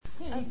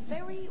A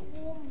very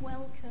warm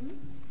welcome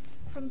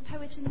from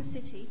Poet in the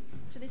City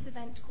to this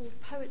event called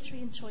Poetry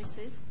and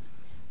Choices.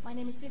 My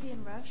name is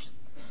Vivian Rush.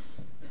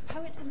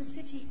 Poet in the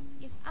City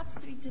is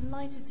absolutely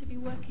delighted to be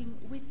working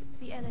with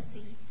the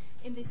LSE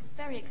in this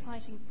very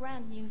exciting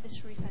brand new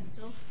literary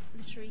festival,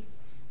 literary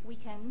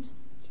weekend,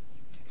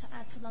 to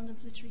add to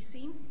London's literary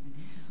scene.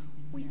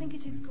 We think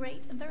it is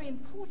great and very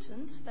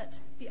important that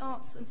the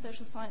arts and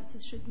social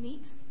sciences should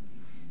meet,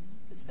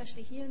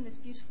 especially here in this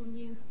beautiful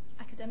new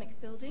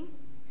academic building.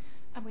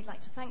 And we'd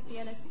like to thank the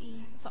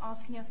LSE for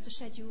asking us to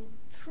schedule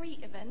 3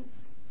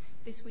 events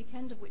this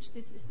weekend, of which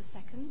this is the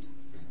second.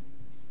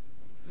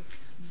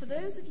 For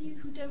those of you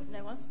who don't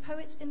know us,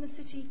 Poet in the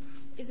City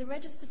is a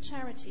registered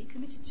charity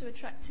committed to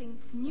attracting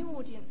new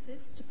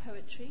audiences to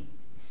poetry,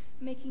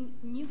 making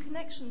new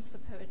connections for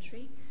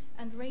poetry,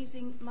 and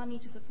raising money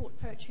to support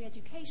poetry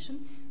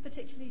education,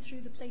 particularly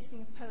through the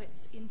placing of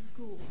poets in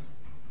schools.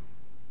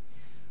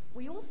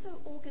 We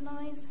also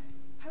organise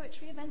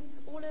poetry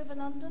events all over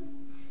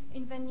London,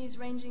 in venues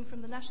ranging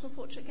from the National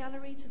Portrait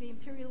Gallery to the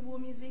Imperial War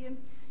Museum,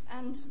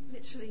 and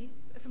literally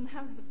from the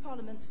Houses of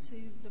Parliament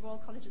to the Royal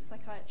College of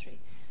Psychiatry,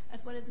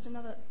 as well as at a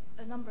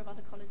number of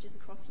other colleges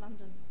across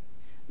London.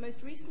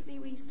 Most recently,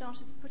 we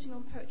started putting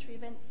on poetry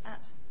events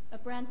at a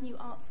brand new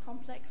arts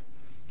complex,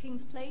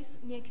 King's Place,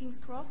 near King's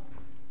Cross,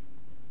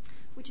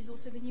 which is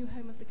also the new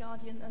home of The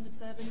Guardian and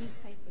Observer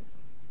newspapers.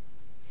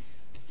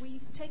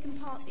 We've taken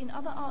part in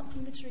other arts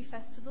and literary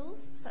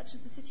festivals, such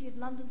as the City of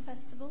London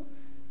Festival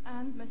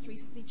and, most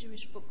recently,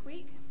 Jewish Book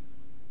Week.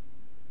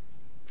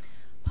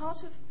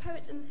 Part of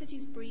Poet in the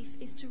City's brief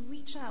is to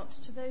reach out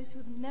to those who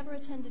have never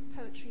attended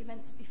poetry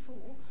events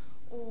before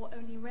or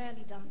only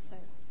rarely done so.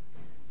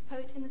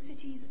 Poet in the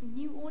City's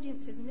New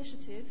Audiences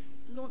initiative,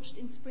 launched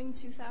in spring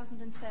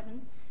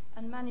 2007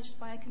 and managed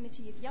by a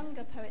committee of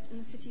younger Poet in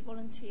the City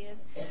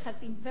volunteers, has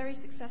been very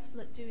successful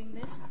at doing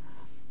this,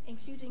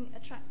 including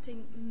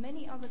attracting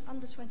many other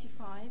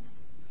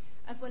under-25s,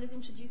 as well as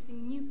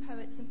introducing new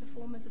poets and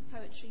performers of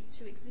poetry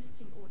to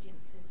existing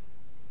audiences.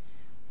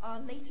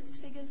 Our latest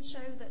figures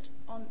show that,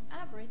 on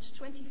average,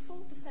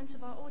 24%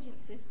 of our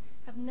audiences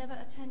have never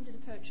attended a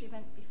poetry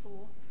event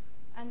before,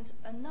 and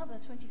another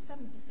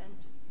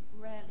 27%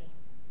 rarely.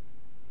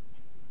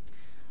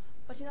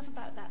 But enough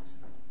about that.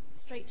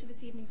 Straight to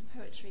this evening's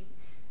poetry.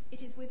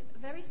 It is with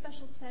very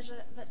special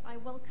pleasure that I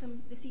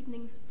welcome this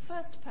evening's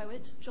first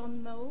poet,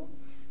 John Mole,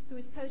 who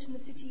is Poet in the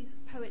City's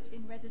Poet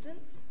in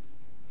Residence.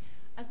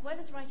 As well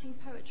as writing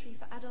poetry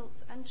for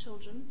adults and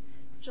children,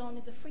 John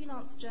is a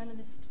freelance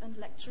journalist and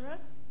lecturer,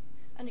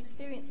 an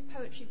experienced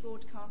poetry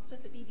broadcaster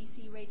for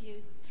BBC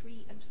Radios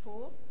 3 and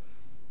 4,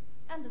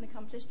 and an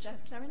accomplished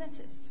jazz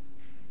clarinetist.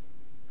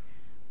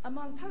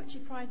 Among poetry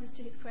prizes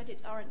to his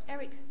credit are an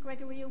Eric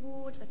Gregory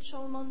Award, a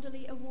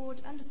Cholmondeley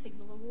Award, and a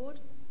Signal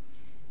Award.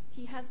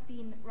 He has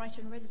been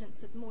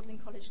writer-in-residence at Magdalen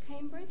College,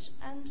 Cambridge,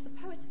 and the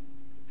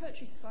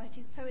Poetry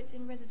Society's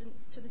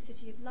Poet-in-Residence to the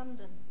City of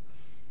London.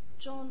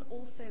 John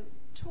also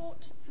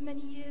taught for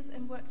many years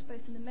and worked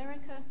both in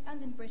America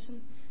and in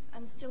Britain,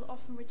 and still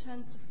often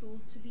returns to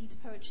schools to lead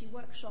poetry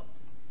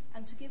workshops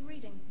and to give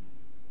readings.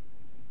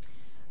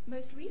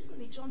 Most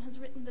recently, John has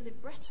written the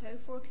libretto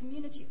for a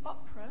community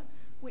opera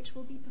which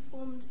will be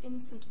performed in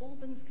St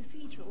Albans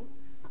Cathedral.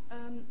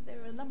 There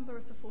are a number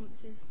of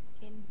performances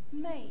in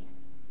May.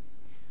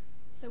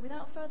 So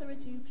without further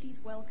ado,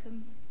 please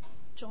welcome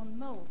John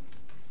Mole.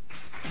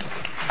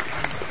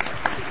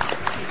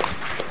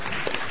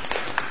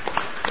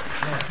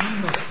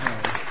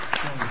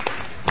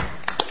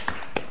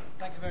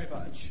 Thank you very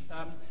much.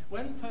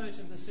 When Poet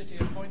in the City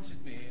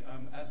appointed me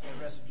as their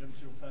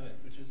residential poet,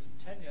 which is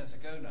 10 years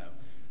ago now,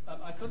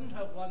 I couldn't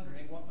help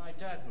wondering what my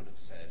dad would have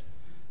said.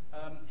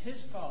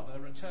 His father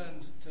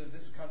returned to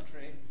this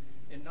country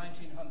in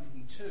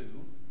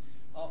 1902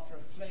 after a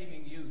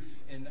flaming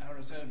youth in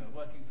Arizona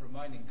working for a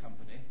mining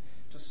company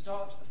to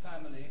start a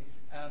family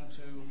and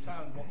to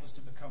found what was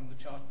to become the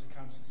chartered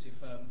accountancy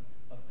firm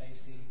of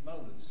A.C.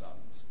 Mole &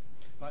 Sons.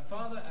 My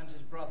father and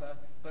his brother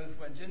both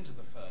went into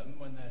the firm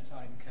when their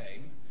time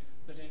came,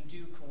 but in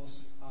due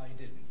course I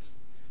didn't.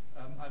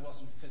 I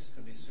wasn't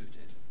fiscally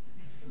suited.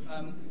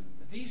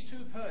 These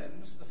 2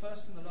 poems, the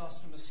first and the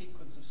last from a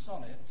sequence of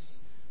sonnets,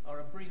 are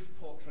a brief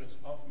portrait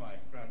of my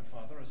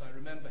grandfather as I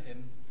remember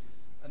him,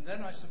 and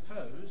then I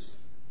suppose,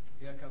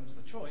 here comes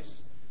the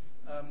choice,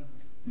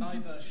 my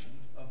version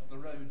of The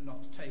Road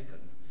Not Taken,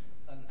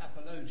 an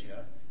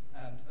apologia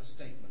and a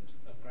statement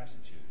of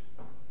gratitude.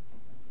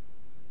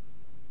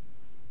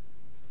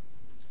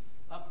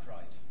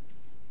 Upright.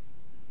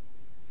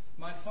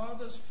 My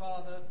father's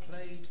father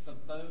played the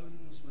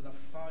bones with a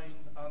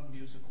fine,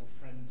 unmusical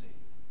frenzy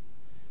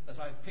as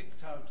I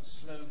picked out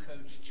slow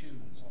coach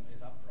tunes on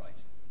his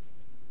upright.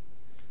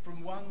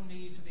 From one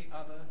knee to the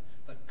other,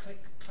 the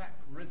click-clack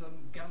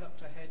rhythm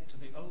galloped ahead to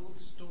the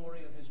old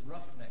story of his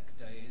roughneck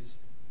days,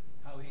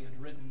 how he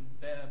had ridden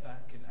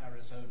bareback in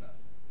Arizona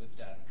with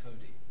Dan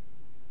Cody.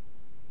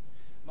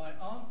 My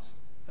aunt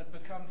had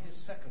become his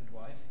second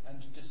wife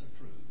and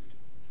disapproved.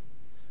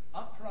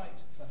 Upright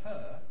for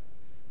her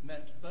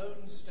meant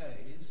bone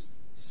stays,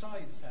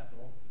 side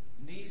saddle,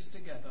 knees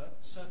together,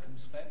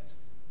 circumspect,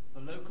 the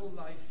local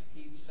life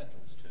he'd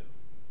settled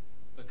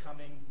to,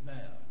 becoming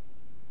mayor,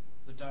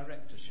 the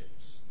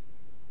directorships,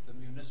 the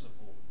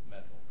municipal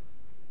medal.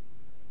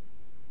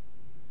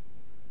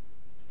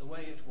 The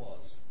way it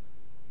was.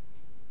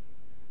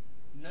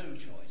 No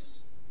choice.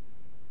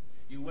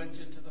 You went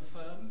into the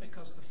firm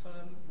because the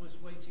firm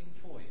was waiting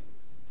for you.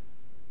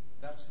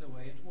 That's the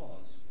way it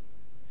was.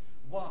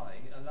 Why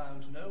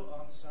allowed no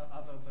answer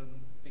other than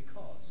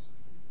because.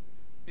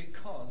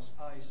 Because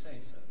I say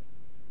so.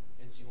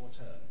 It's your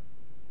turn.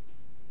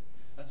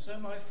 And so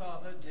my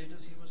father did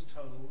as he was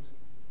told,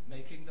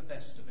 making the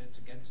best of it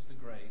against the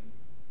grain.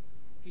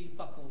 He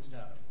buckled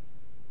down.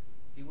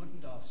 He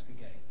wouldn't ask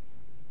again.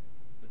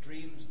 The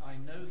dreams I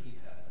know he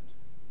had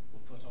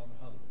were put on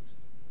hold.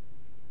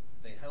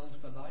 They held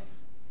for life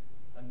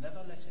and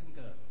never let him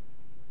go.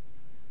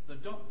 The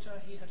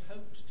doctor he had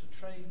hoped to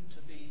train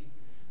to be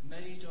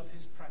made of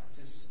his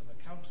practice of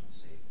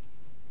accountancy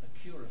a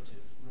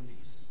curative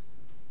release.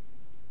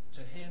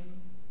 To him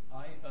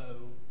I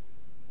owe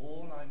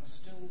all I'm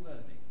still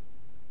learning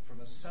from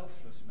a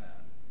selfless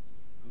man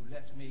who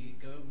let me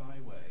go my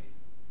way,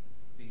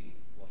 be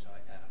what I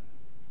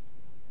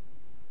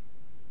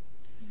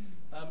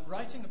am.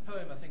 Writing a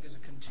poem, I think, is a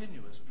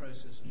continuous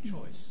process of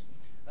choice.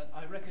 And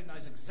I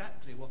recognize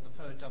exactly what the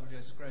poet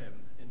W.S. Graham,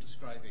 in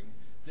describing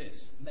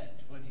this,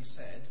 meant when he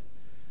said,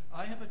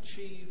 I have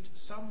achieved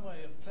some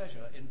way of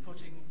pleasure in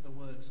putting the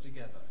words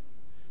together.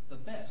 The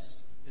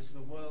best is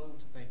the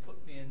world they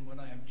put me in when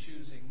I am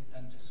choosing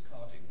and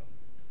discarding them.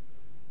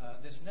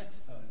 This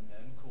next poem,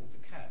 then, called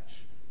The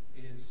Catch,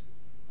 is,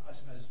 I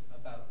suppose,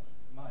 about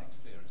my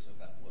experience of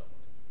that world.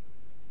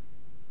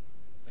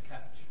 The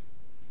Catch.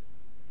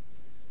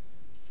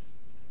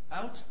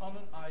 Out on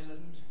an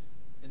island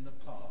in the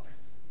park,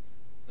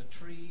 the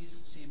trees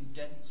seem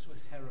dense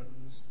with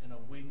herons in a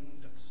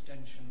winged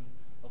extension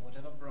of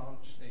whatever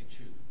branch they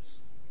choose.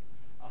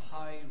 A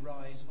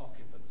high-rise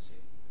occupancy,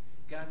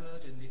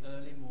 gathered in the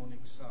early morning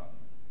sun.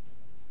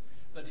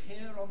 But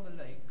here on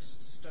the lake's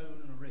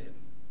stone rim,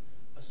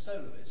 a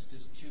soloist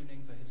is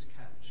tuning for his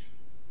catch.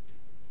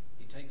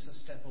 He takes a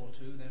step or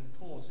two, then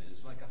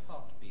pauses like a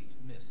heartbeat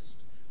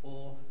missed,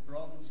 or,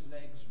 bronze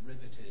legs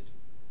riveted,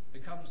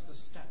 becomes the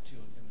statue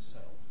of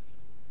himself.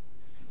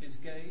 His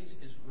gaze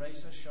is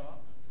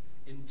razor-sharp,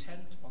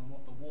 intent on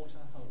what the water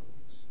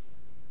holds,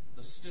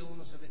 the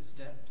stillness of its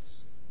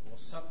depths, or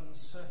sudden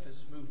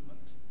surface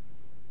movement,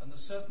 and the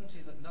certainty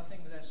that nothing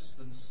less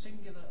than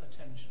singular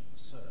attention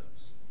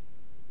serves.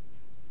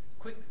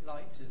 Quick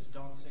light is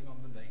dancing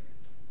on the lake,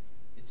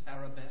 its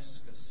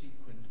arabesque a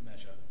sequined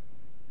measure,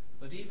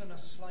 but even a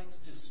slight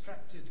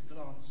distracted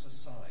glance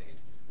aside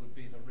would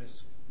be the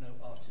risk no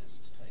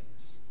artist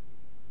takes.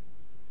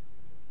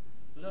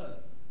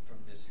 Learn from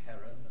this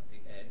heron at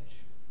the edge,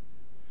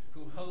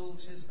 who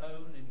holds his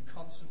own in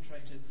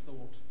concentrated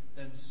thought,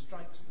 then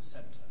strikes the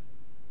centre.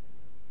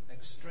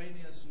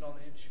 Extraneous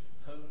knowledge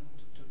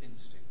honed to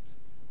instinct,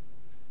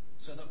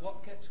 so that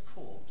what gets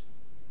caught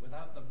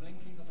without the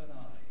blinking of an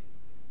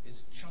eye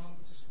is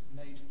chance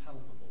made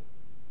palpable,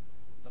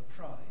 the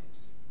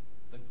prize,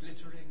 the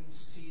glittering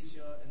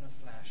seizure in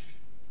a flash,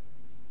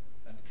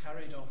 and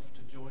carried off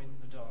to join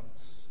the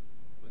dance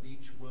with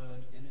each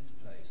word in its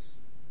place,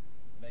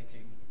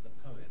 making the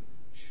poem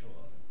sure.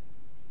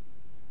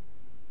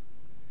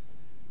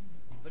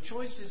 The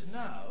choice is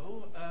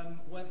now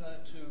whether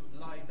to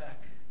lie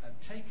back and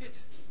take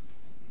it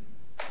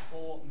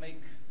or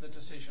make the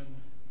decision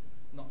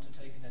not to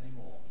take it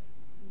anymore.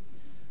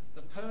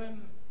 The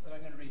poem that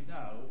I'm going to read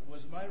now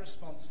was my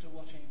response to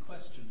watching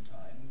Question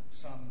Time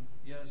some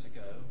years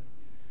ago,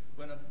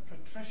 when a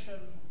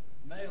patrician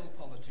male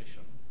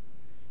politician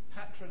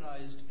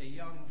patronized a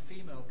young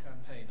female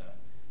campaigner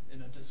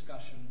in a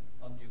discussion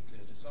on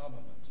nuclear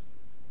disarmament.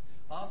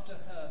 After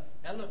her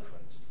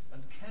eloquent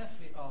and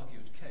carefully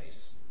argued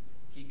case,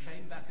 he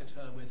came back at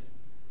her with,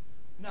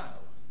 "Now,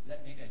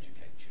 let me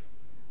educate you."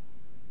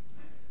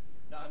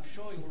 Now, I'm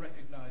sure you'll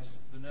recognize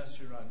the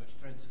nursery rhyme which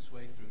threads its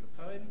way through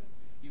the poem.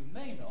 You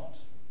may not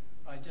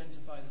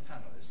identify the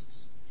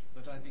panelists,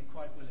 but I'd be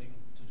quite willing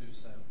to do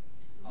so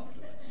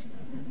afterwards.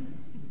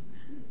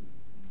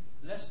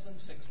 Less than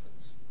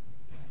sixpence.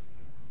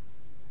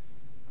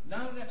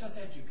 Now let us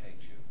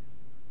educate you.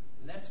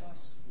 Let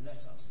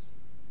us.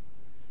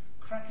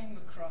 Cracking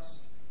the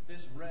crust,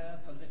 this rare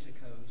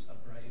politico's a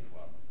brave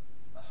one.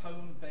 A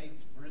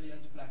home-baked,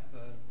 brilliant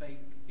blackbird,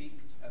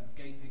 beaked and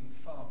gaping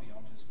far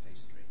beyond his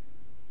pastry.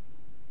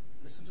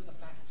 Listen to the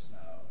facts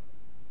now.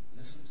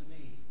 Listen to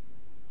me.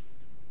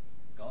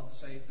 God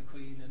save the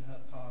Queen in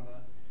her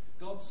parlour.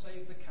 God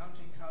save the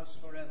counting house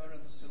forever,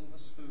 and the silver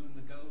spoon,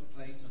 the gold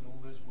plate, and all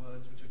those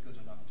words which are good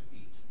enough to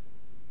eat.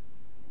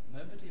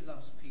 Nobody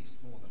loves peace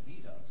more than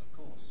he does, of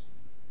course,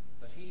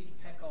 but he'd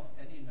peck off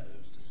any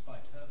nose to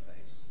spite her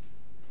face,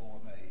 poor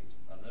maid,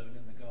 alone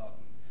in the garden,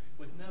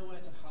 with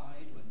nowhere to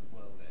hide when the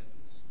world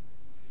ends.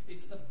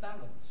 It's the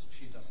balance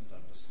she doesn't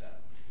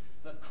understand,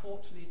 the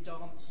courtly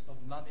dance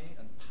of money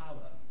and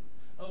power.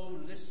 Oh,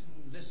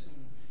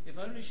 listen, if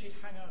only she'd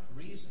hang out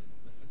reason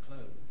with the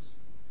clothes.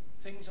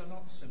 Things are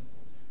not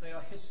simple, They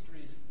are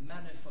history's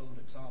manifold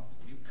example.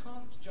 You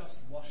can't just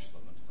wash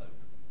them and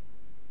hope.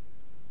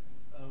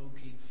 Oh,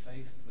 keep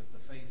faith with the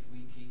faith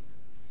we keep,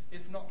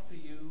 if not for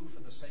you,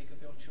 for the sake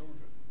of your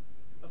children.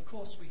 Of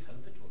course we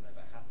hope it will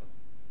never happen.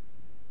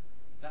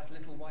 That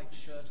little white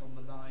shirt on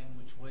the line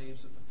which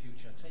waves at the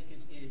future, take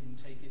it in,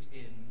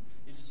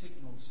 it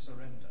signals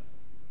surrender.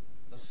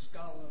 The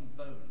skull and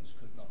bones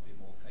could not be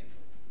more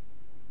fatal.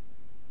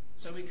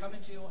 So we come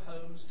into your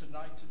homes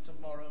tonight and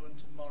tomorrow and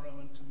tomorrow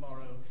and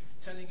tomorrow,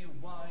 telling you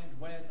why and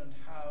when and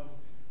how,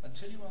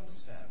 until you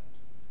understand.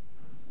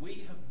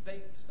 We have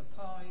baked the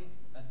pie,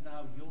 and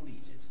now you'll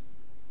eat it.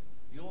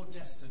 Your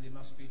destiny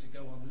must be to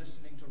go on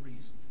listening to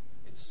reason,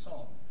 its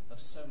song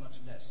of so much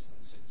less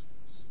than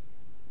sixpence.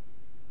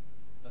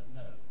 But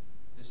no,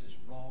 this is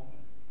wrong,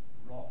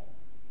 wrong.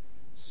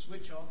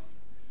 Switch off,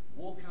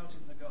 walk out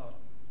in the garden.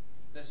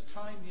 There's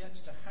time yet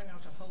to hang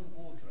out a whole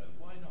wardrobe,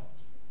 why not?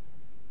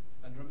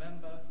 And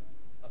remember,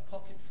 a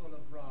pocketful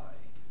of rye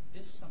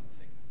is something.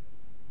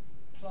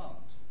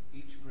 Plant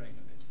each grain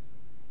of it,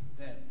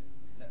 then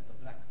let the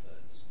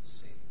blackbirds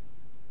sing.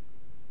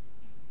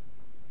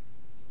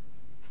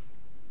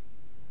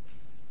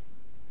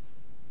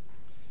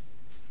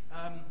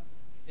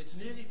 It's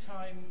nearly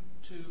time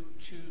to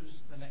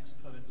choose the next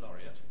poet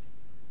laureate.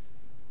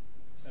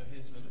 So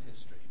here's a bit of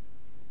history.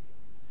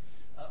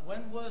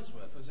 When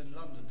Wordsworth was in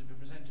London to be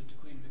presented to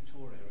Queen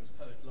Victoria as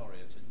poet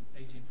laureate in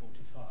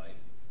 1845,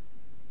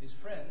 his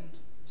friend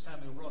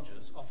Samuel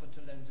Rogers offered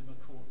to lend him a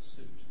court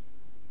suit.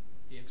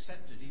 He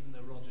accepted, even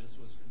though Rogers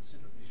was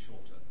considerably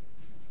shorter.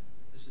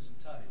 This is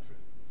entirely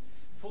true.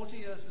 40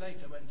 years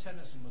later, when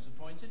Tennyson was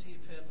appointed, he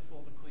appeared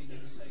before the Queen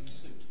in the same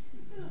suit.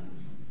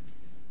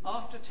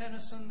 After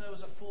Tennyson, there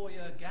was a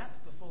 4-year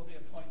gap before the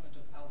appointment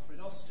of Alfred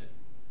Austin.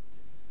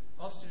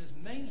 Austin is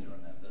mainly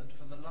remembered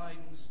for the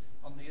lines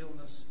on the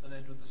illness of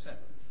Edward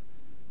VII.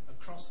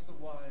 Across the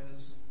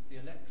wires, the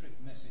electric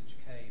message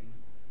came,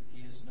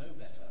 he is no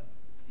better,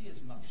 he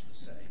is much the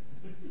same.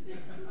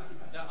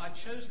 Now, I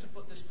chose to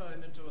put this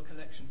poem into a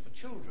collection for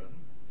children,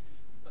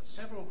 but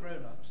several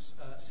grown-ups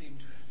seem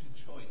to have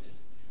enjoyed it.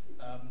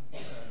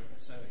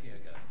 So here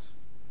goes.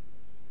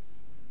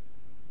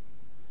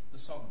 The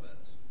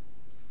Songbirds.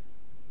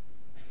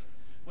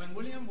 When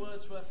William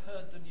Wordsworth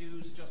heard the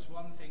news, just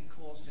one thing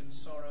caused him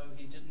sorrow.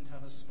 He didn't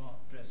have a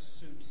smart dress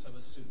suit, so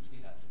a suit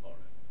he had to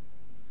borrow.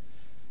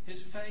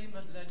 His fame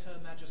had led Her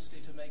Majesty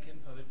to make him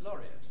poet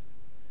laureate.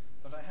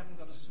 But I haven't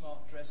got a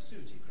smart dress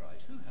suit, he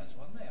cried. Who has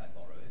one? May I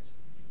borrow it?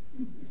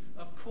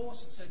 Of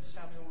course, said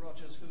Samuel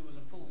Rogers, who was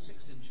a full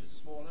 6 inches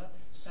smaller.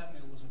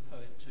 Samuel was a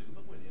poet too,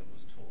 but William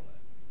was taller.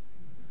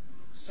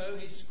 So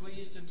he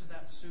squeezed into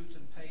that suit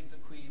and paid the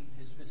Queen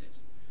his visit.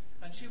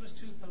 And she was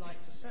too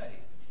polite to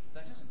say,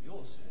 that isn't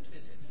your suit,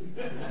 is it?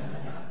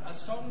 A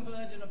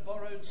songbird in a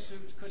borrowed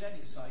suit, could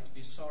any sight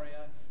be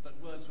sorrier? But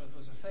Wordsworth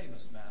was a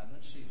famous man,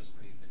 and she was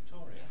Queen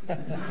Victoria.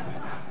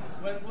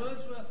 When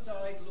Wordsworth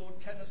died, Lord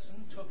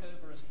Tennyson took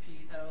over as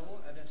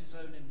PL, and at his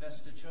own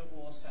investiture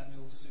wore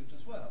Samuel's suit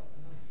as well.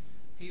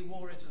 He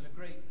wore it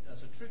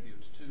as a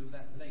tribute to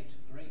that late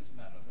great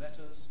man of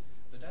letters,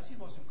 but as he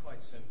wasn't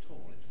quite so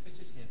tall, it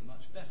fitted him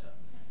much better.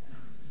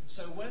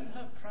 So when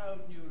her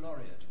proud new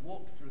laureate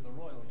walked through the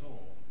royal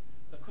door,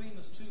 the Queen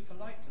was too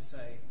polite to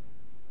say,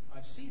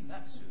 I've seen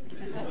that suit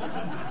before.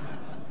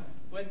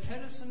 When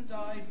Tennyson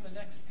died, the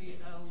next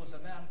PL was a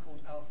man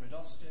called Alfred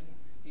Austin.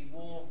 He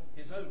wore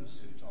his own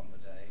suit on the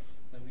day,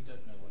 though we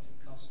don't know what it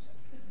cost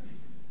him.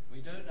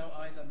 We don't know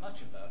either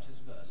much about his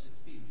verse. It's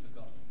been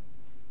forgotten.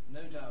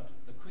 No doubt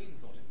the Queen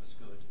thought it was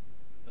good,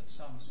 but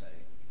some say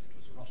it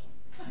was rotten.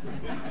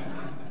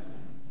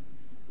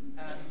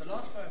 And the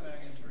last poem I'm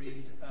going to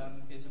read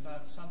is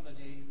about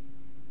somebody.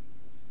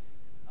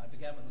 I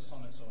began with the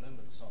sonnet, so I'll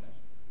end with the sonnet.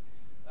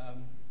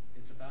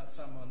 It's about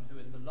someone who,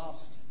 in the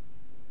last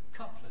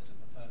couplet of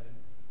the poem,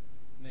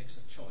 makes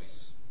a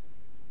choice,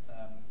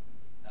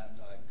 and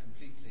I'm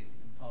completely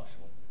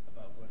impartial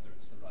about whether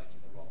it's the right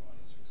or the wrong one,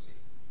 as you'll see.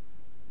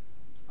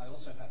 I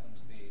also happen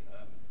to be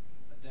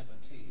a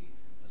devotee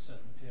of a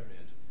certain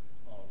period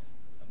of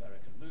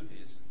American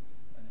movies,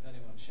 and if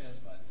anyone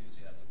shares my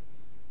enthusiasm,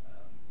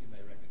 you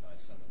may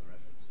recognize some of the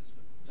references,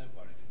 but don't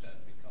worry if you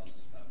don't,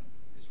 because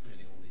it's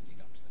really all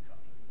leading up to the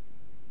couplet.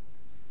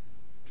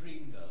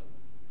 Dream Girl.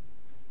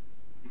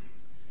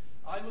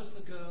 I was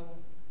the girl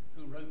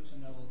who wrote to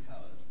Noel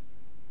Coward,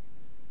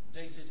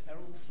 dated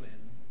Errol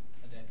Flynn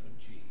and Edward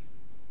G.,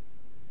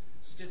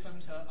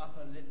 stiffened her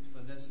upper lip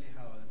for Leslie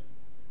Howard,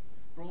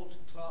 brought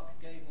Clark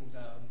Gable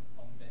down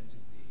on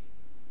bended knee,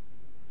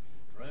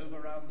 drove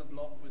around the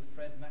block with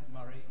Fred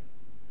McMurray,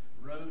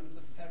 rode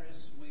the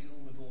Ferris wheel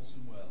with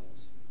Orson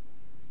Welles,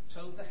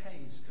 told the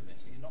Hayes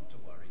Committee not to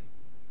worry,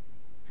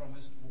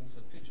 promised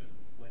Walter Pigeon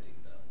wedding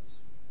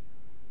bells,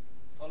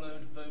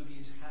 followed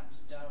Bogey's hat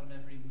down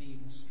every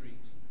mean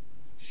street,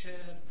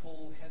 shared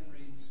Paul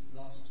Henry's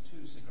last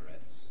 2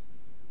 cigarettes,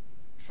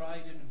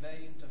 tried in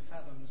vain to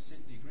fathom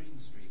Sydney Green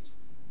Street,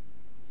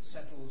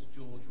 settled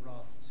George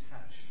Raft's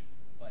hash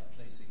by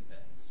placing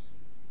bets.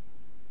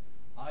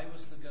 I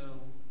was the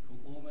girl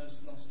who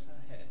almost lost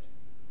her head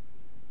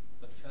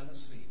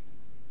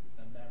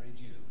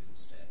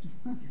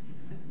Thank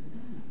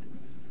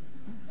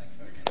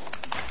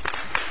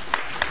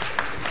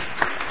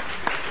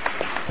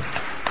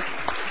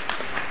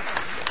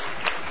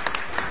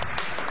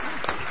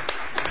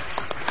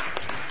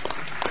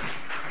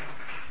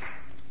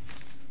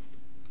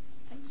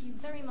you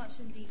very much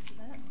indeed for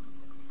that.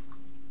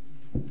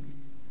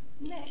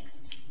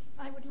 Next,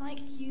 I would like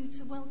you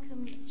to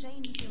welcome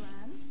Jane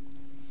Duran.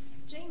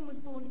 Jane was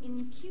born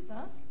in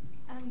Cuba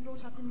and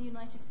brought up in the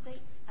United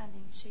States and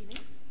in Chile.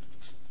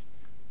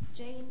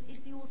 Jane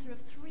is the author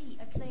of 3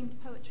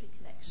 acclaimed poetry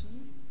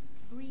collections: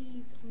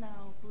 Breathe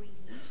Now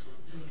Breathe,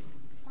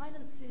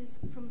 Silences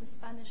from the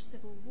Spanish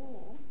Civil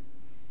War,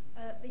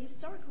 the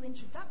historical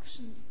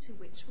introduction to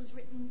which was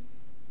written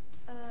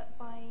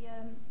by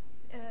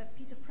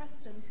Peter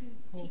Preston,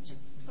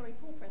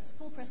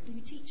 Paul Preston,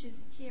 who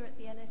teaches here at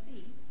the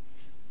LSE,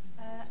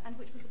 and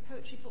which was a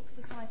Poetry Book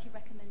Society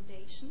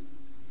recommendation.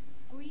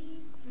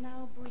 Breathe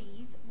Now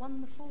Breathe won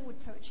the Forward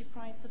Poetry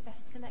Prize for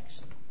Best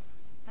Collection,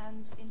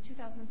 and in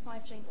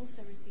 2005 Jane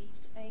also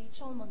received a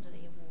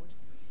Cholmondeley Award.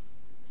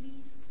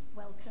 Please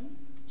welcome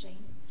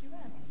Jane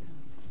Duran.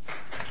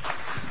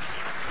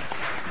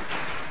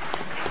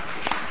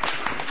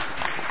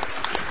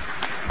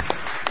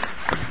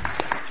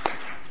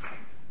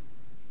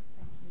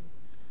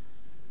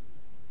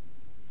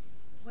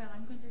 Well,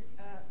 I'm going to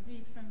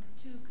read from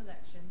 2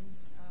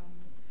 collections.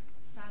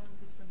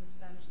 Silences from the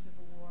Spanish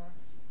Civil War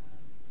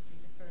will be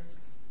the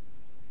first.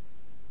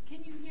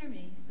 Can you hear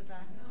me? The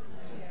back is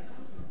clear.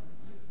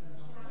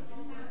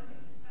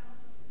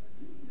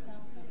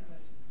 Sounds not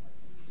good.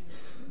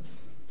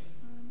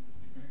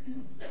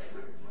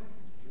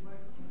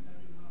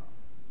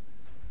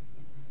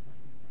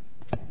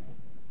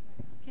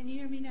 Can you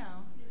hear me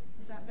now?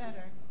 Is that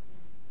better?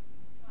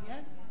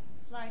 Yes?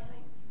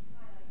 Slightly.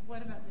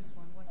 What about this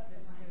one? What's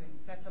this doing?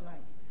 That's a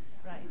light.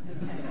 Right,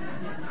 okay.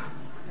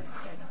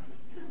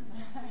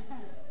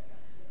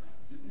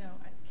 No,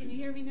 can you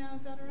hear me now?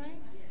 Is that all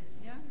right?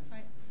 Yeah?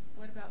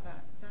 What about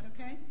that? Is that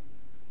okay?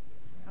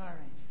 All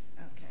right.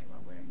 Okay,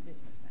 well, we're in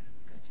business now.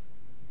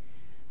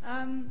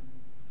 Good.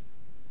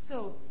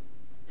 So,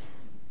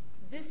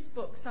 this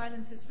book,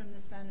 Silences from the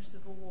Spanish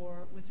Civil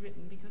War, was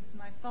written because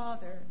my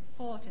father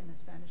fought in the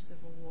Spanish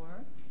Civil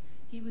War.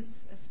 He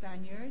was a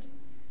Spaniard,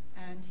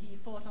 and he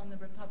fought on the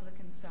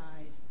Republican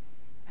side.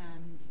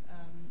 And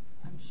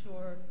I'm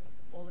sure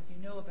all of you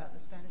know about the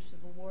Spanish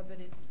Civil War, but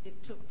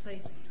it took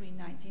place between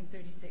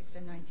 1936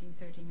 and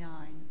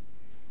 1939.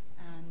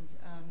 And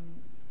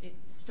it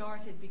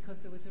started because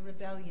there was a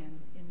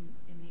rebellion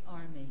in the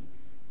army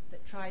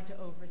that tried to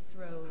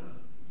overthrow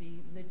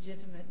the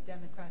legitimate,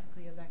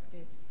 democratically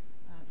elected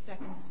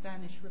Second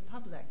Spanish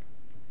Republic.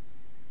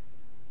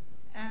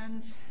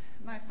 And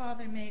my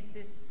father made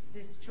this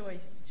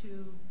choice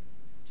to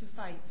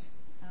fight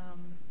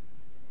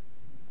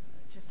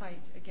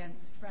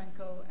against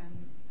Franco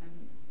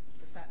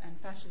and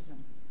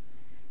fascism.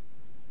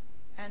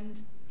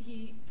 And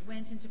he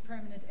went into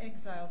permanent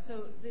exile.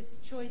 So this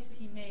choice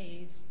he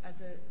made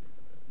as a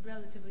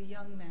relatively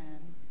young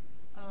man,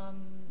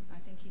 I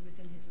think he was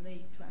in his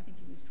I think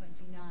he was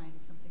 29,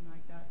 something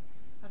like that,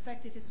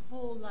 affected his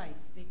whole life,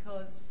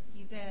 because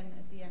he then,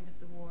 at the end of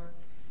the war,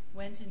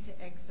 went into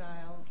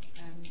exile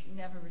and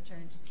never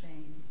returned to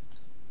Spain.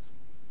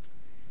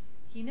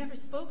 He never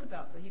spoke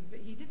about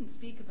he didn't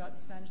speak about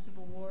the Spanish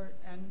Civil War,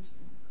 and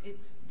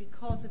it's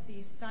because of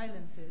these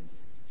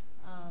silences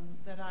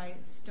that I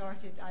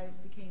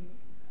became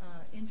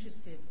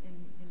interested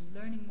in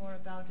learning more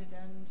about it,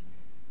 and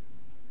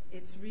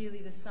it's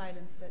really the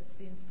silence that's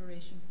the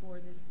inspiration for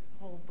this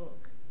whole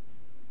book.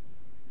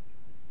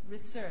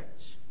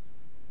 Research.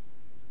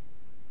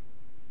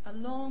 A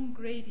long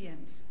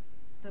gradient,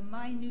 the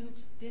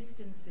minute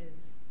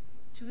distances,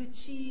 to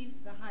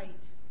achieve the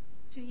height,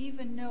 to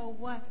even know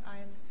what I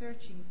am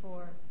searching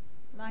for,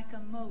 like a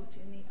mote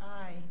in the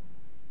eye,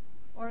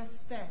 or a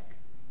speck,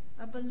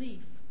 a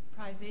belief,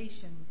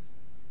 privations.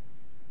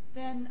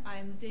 Then I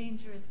am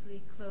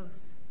dangerously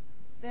close.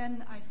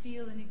 Then I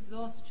feel an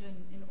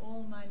exhaustion in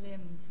all my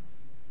limbs,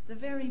 the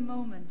very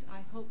moment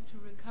I hope to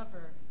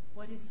recover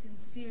what is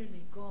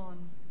sincerely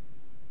gone.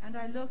 And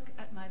I look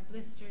at my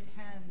blistered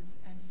hands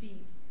and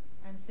feet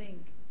and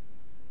think,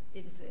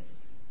 it is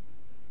this.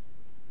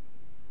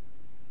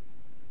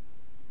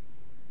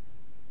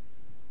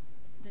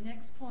 The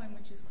next poem,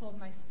 which is called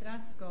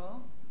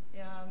Maestrazgo,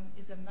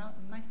 is a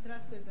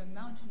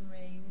mountain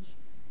range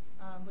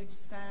which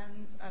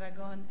spans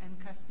Aragon and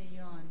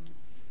Castellon.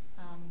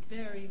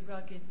 Very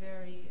rugged,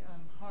 very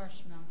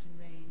harsh mountain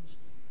range.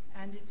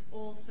 And it's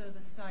also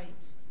the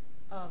site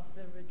of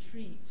the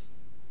retreat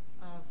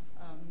of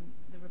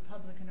the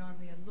Republican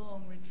Army, a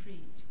long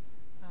retreat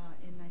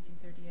in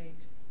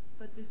 1938.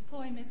 But this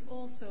poem is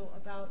also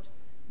about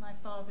my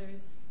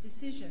father's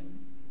decision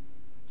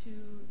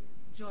to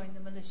join the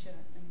militia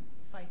and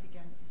fight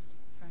against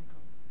Franco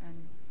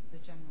and the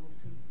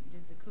generals who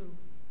did the coup.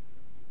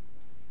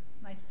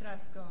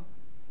 Maestrazgo.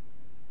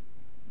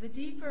 The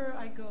deeper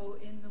I go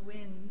in the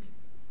wind,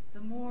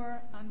 the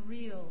more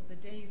unreal the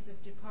days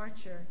of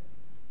departure,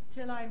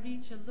 till I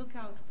reach a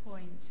lookout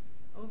point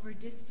over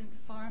distant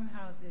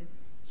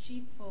farmhouses,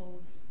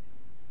 sheepfolds,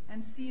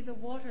 and see the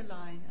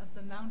waterline of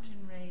the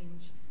mountain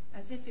range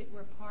as if it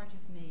were part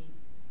of me,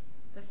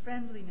 the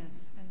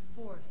friendliness and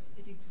force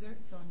it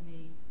exerts on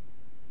me.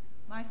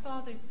 My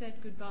father said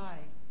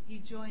goodbye. He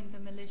joined the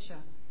militia.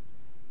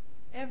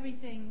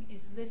 Everything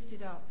is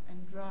lifted up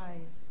and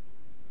dries.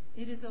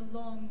 It is a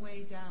long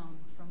way down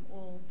from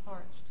all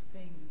parched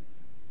things.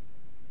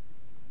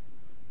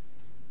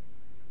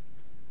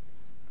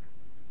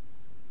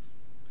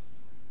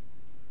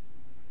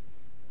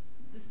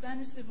 The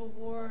Spanish Civil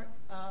War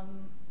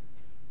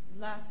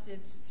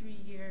lasted 3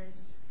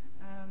 years,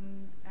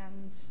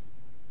 and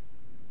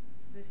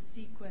this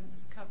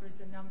sequence covers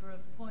a number of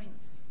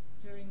points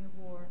during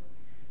the war,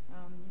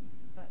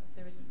 but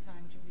there isn't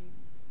time to read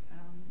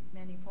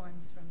many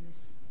poems from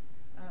this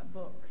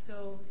book.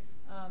 So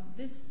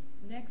this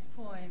next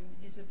poem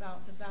is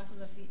about the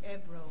Battle of the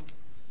Ebro.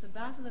 The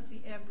Battle of the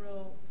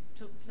Ebro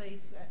took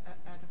place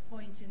at a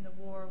point in the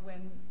war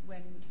when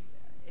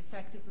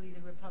effectively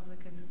the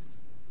Republicans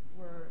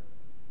were,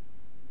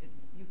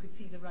 you could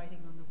see the writing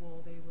on the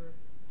wall, they were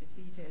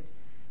defeated.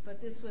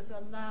 But this was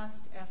a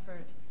last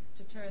effort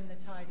to turn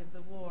the tide of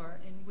the war,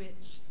 in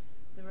which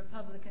the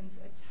Republicans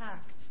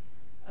attacked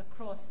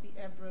across the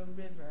Ebro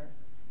River,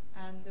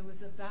 and there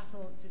was a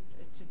battle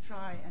to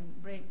try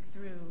and break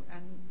through,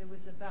 and there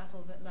was a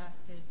battle that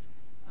lasted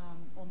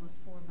almost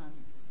 4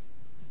 months.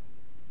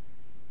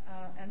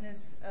 And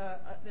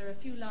there are a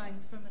few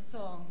lines from a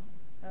song,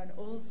 an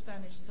old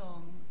Spanish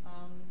song,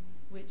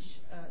 which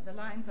the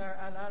lines are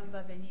Al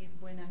alba venid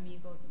buen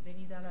amigo,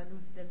 venid a la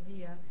luz del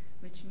día,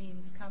 which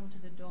means come to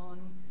the dawn,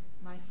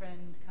 my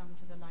friend, come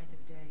to the light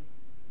of day.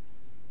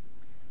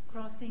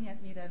 Crossing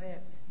at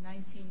Miravet,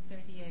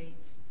 1938.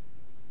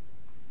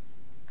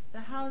 The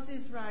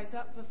houses rise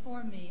up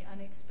before me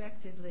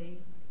unexpectedly.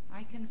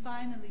 I can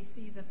finally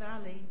see the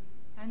valley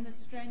and the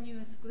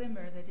strenuous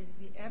glimmer that is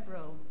the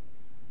Ebro,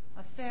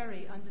 a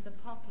ferry under the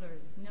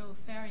poplars, no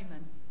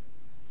ferryman.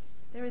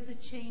 There is a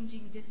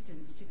changing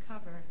distance to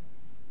cover.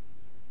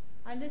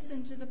 I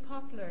listen to the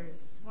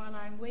poplars while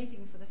I'm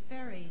waiting for the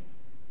ferry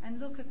and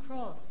look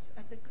across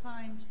at the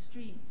climbed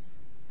streets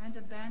and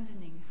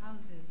abandoning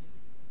houses.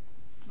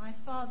 My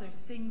father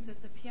sings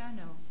at the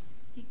piano.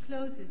 He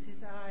closes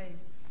his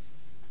eyes.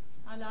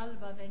 Al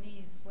alba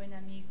venid, buen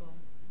amigo,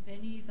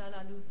 venid a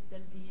la luz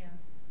del día.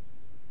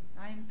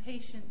 I am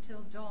patient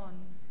till dawn,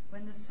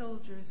 when the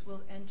soldiers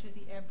will enter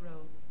the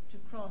Ebro to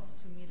cross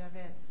to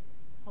Miravet,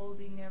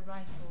 holding their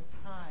rifles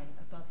high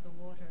above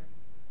the water.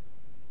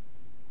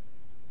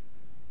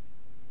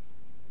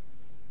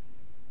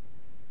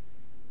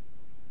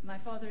 My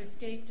father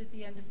escaped at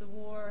the end of the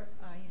war.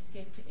 He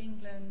escaped to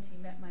England. He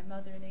met my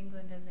mother in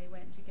England, and they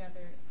went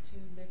together to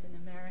live in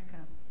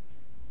America.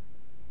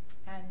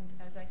 And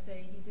as I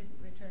say, he didn't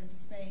return to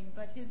Spain,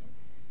 but his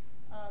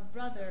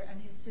brother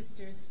and his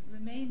sisters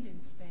remained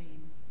in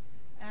Spain.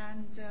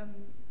 And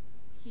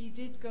he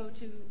did go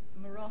to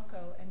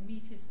Morocco and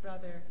meet his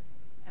brother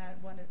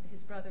and one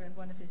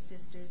of his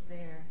sisters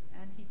there.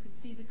 And he could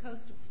see the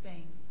coast of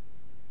Spain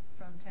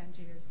from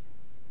Tangiers.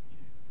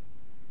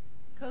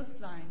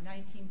 Coastline,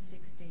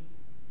 1960.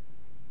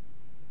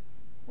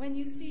 When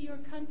you see your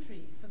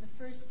country for the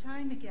first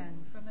time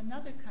again from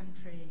another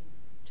country,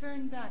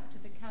 turn back to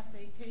the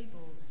cafe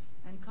tables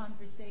and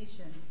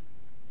conversation.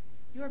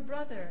 Your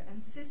brother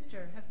and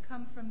sister have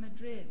come from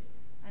Madrid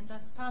and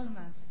Las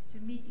Palmas to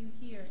meet you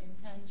here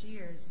in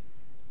Tangiers.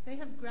 They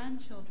have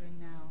grandchildren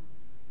now.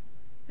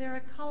 There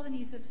are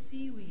colonies of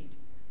seaweed,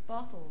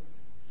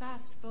 bottles,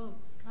 fast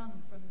boats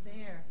come from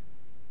there,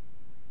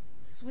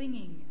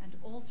 swinging and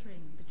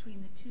altering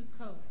between the two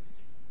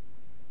coasts.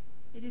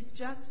 It is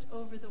just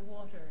over the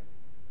water,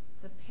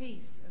 the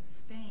pace of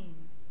Spain,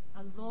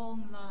 a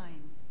long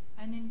line,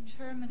 an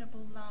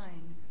interminable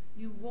line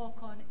you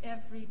walk on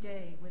every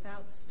day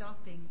without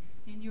stopping,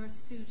 in your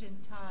suit and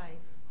tie,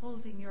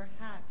 holding your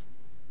hat,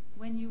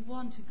 when you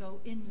want to go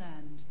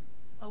inland,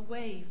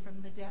 away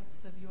from the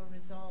depths of your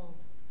resolve,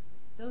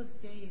 those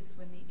days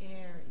when the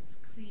air is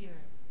clear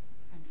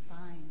and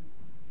fine.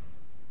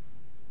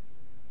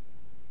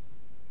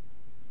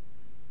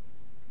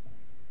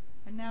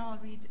 And now I'll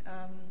read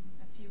a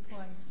few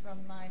poems from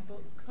my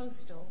book,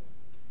 Coastal,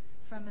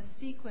 from a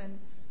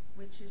sequence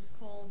which is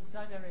called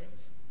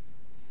Zagarit.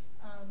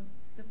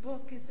 The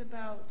book is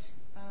about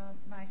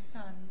my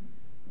son,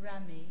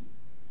 Rami.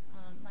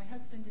 My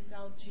husband is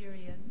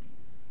Algerian,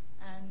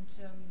 and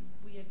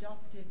we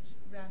adopted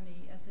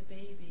Rami as a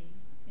baby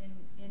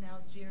in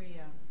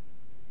Algeria.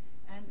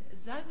 And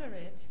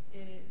Zagarit,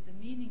 the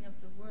meaning of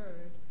the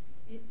word,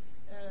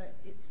 it's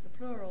the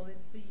plural,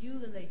 it's the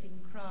ululating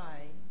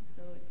cry.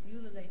 So it's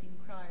ululating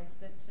cries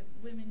that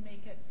women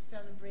make at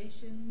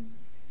celebrations,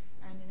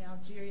 and in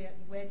Algeria at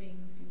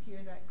weddings you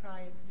hear that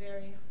cry. It's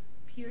very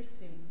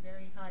piercing,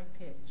 very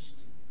high-pitched.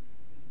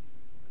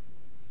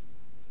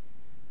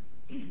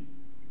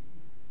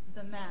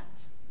 The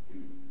mat.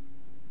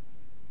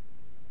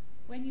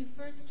 When you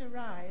first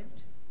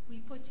arrived, we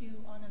put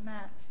you on a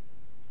mat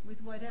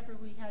with whatever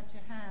we had to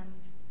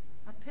hand,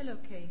 a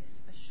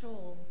pillowcase, a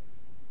shawl.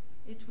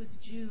 It was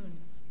June.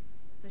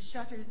 The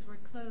shutters were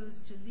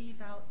closed to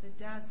leave out the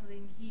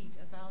dazzling heat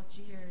of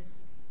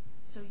Algiers,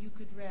 so you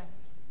could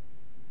rest.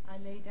 I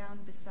lay down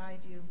beside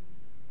you.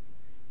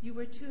 You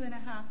were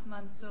 2.5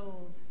 months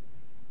old.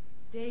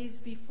 Days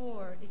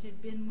before, it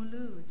had been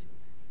Mouloud,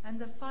 and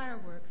the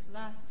fireworks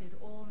lasted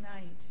all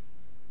night.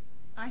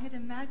 I had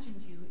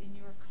imagined you in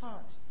your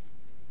cot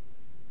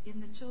in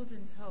the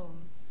children's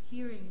home,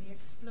 hearing the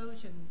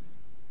explosions.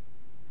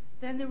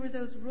 Then there were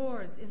those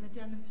roars in the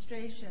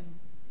demonstration,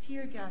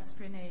 tear gas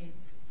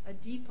grenades, a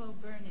depot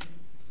burning,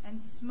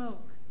 and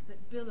smoke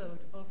that billowed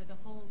over the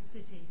whole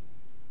city.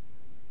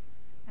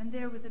 And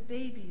there were the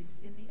babies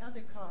in the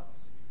other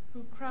cots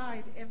who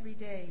cried every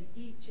day,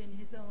 each in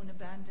his own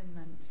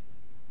abandonment.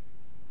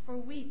 For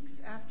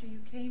weeks after you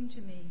came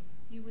to me,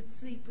 you would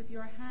sleep with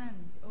your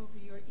hands over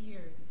your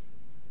ears.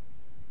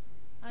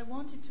 I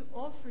wanted to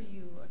offer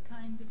you a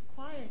kind of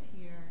quiet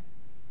here,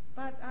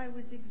 but I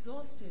was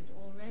exhausted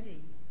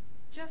already.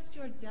 Just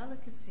your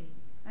delicacy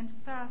and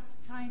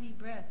fast, tiny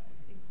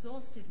breaths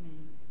exhausted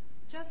me.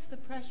 Just the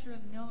pressure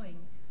of knowing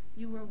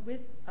you were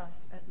with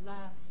us at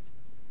last.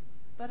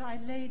 But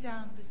I lay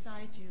down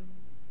beside you.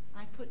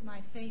 I put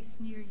my face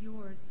near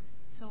yours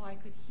so I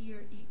could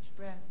hear each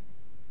breath.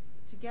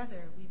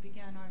 Together we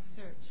began our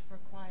search for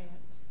quiet.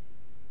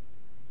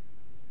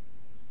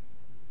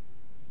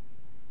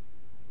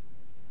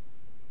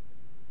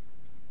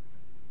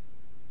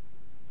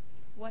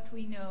 What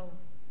we know.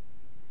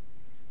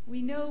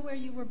 We know where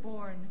you were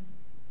born,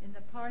 in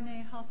the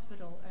Parnay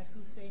Hospital at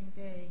Hussein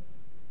Dey.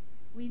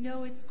 We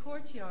know its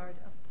courtyard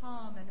of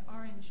palm and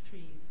orange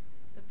trees,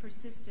 the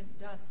persistent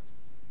dust.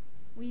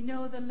 We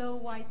know the low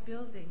white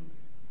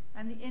buildings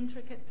and the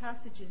intricate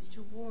passages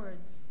to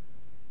wards.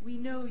 We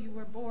know you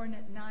were born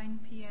at 9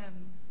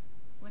 p.m.,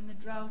 when the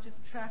drought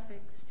of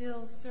traffic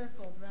still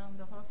circled round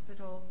the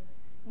hospital.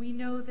 We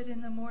know that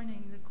in the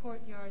morning the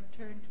courtyard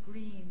turned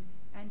green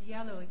and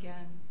yellow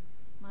again.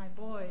 My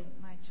boy,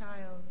 my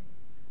child,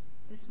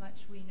 this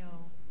much we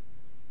know.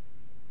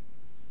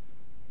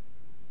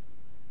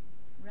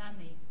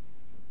 Rami.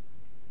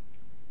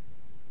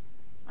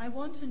 I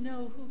want to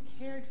know who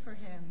cared for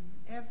him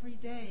every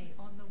day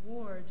on the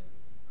ward,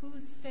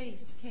 whose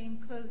face came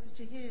close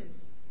to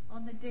his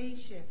on the day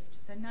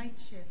shift, the night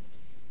shift,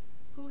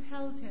 who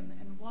held him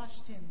and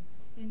washed him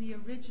in the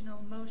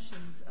original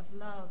motions of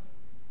love,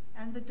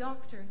 and the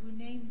doctor who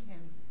named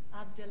him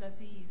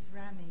Abdelaziz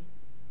Rami.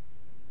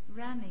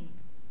 Rami,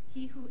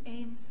 he who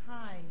aims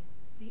high,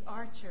 the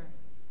archer,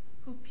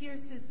 who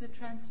pierces the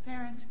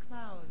transparent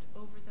cloud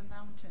over the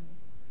mountain,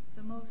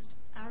 the most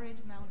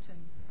arid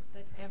mountain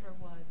that ever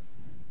was,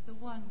 the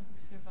one who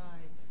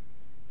survives,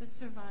 the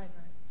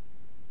survivor.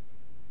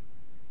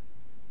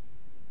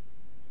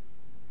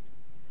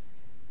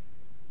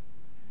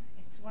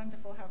 It's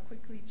wonderful how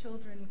quickly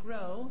children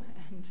grow,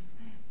 and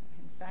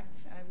in fact,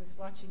 I was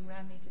watching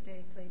Rami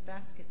today play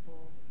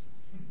basketball.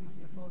 It's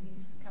wonderful.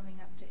 He's coming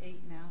up to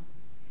 8 now.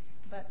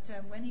 But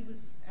when he was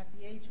at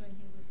the age when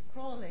he was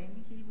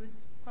crawling, he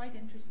was quite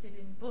interested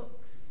in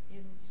books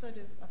in sort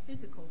of a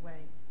physical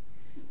way.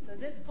 So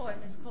this poem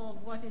is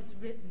called What is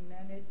Written,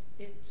 and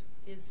it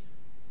is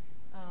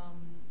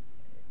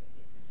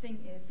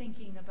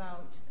thinking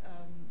about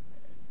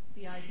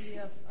the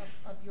idea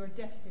of your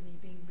destiny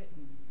being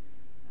written,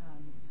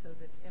 so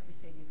that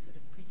everything is sort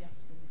of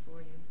predestined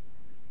for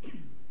you.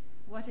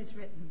 What is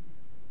written?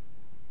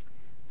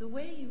 The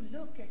way you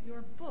look at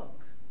your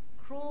book,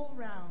 crawl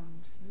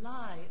round,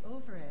 lie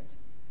over it,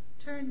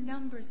 turn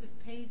numbers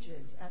of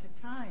pages at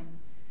a time,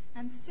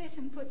 and sit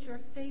and put your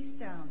face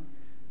down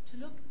to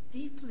look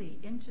deeply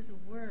into the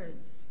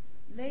words.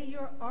 Lay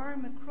your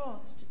arm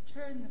across to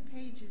turn the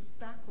pages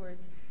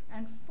backwards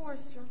and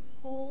force your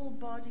whole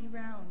body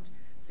round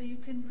so you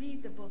can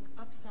read the book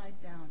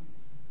upside down.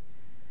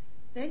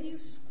 Then you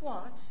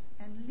squat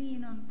and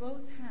lean on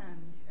both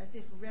hands as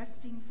if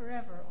resting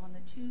forever on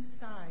the two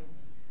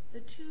sides, the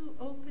two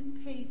open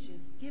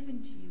pages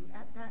given to you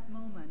at that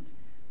moment,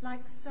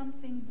 like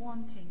something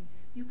wanting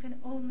you can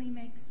only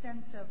make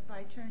sense of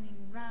by turning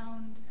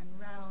round and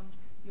round,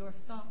 your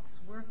socks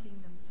working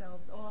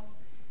themselves off,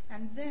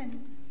 and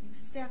then you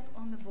step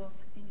on the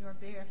book in your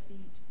bare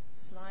feet,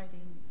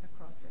 sliding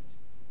across it.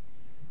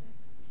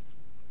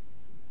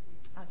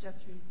 I'll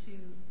just read 2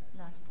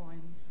 last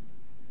poems.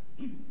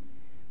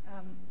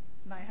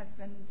 My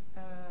husband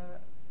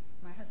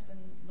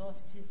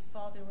lost his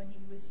father when he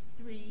was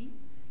 3.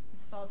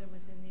 His father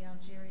was in the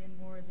Algerian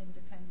War of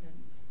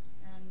Independence,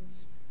 and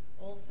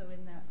also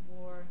in that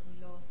war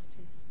he lost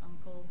his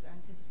uncles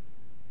and his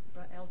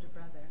elder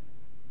brother.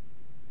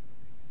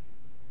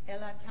 El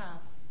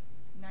Ataf,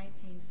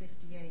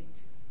 1958.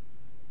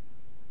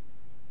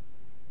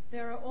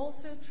 There are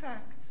also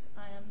tracts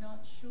I am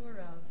not sure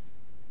of,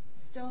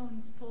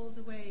 stones pulled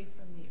away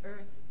from the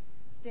earth,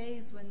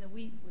 days when the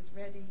wheat was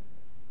ready,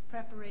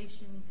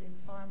 preparations in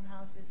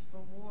farmhouses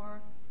for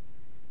war,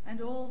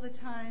 and all the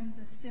time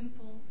the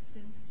simple,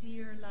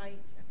 sincere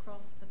light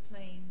across the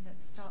plain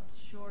that stops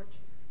short,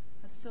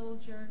 a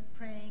soldier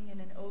praying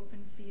in an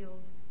open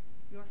field,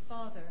 your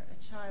father,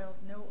 a child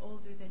no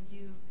older than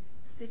you,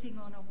 sitting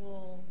on a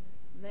wall,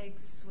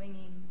 legs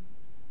swinging.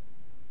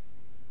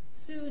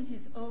 Soon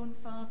his own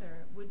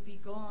father would be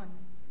gone,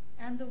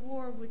 and the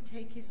war would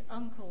take his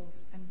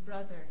uncles and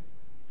brother,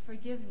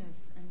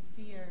 forgiveness and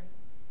fear.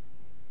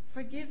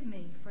 Forgive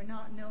me for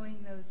not knowing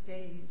those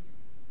days.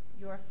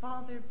 Your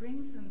father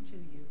brings them to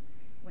you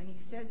when he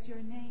says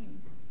your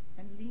name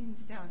and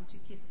leans down to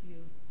kiss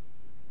you.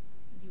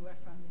 You are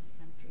from this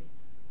country.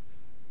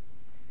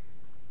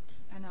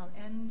 And I'll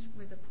end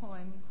with a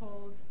poem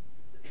called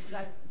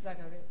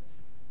Zagarit,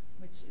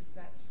 which is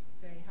that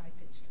very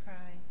high-pitched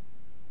cry.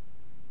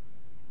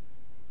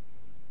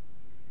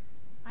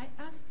 I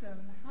ask them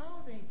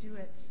how they do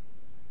it,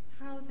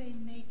 how they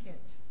make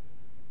it.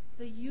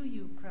 The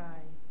you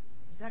cry,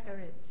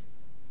 Zagarit,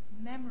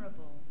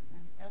 memorable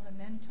and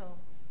elemental,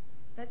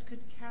 that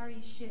could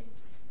carry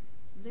ships,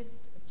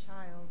 lift a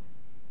child,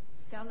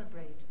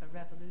 celebrate a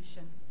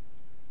revolution.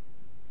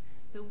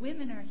 The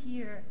women are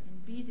here in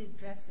beaded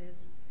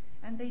dresses,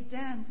 and they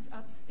dance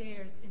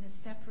upstairs in a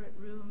separate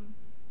room.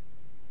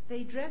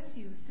 They dress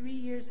you 3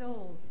 years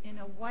old in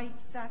a white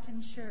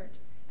satin shirt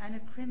and a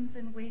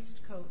crimson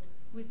waistcoat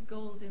with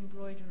gold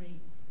embroidery.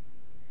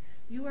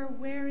 You are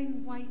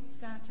wearing white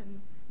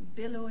satin,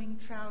 billowing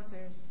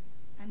trousers,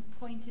 and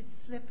pointed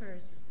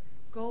slippers,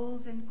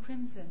 gold and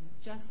crimson,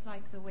 just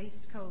like the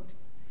waistcoat,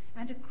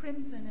 and a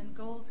crimson and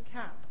gold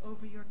cap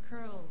over your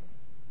curls.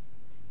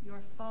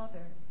 Your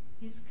father,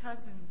 his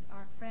cousins,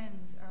 our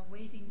friends are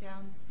waiting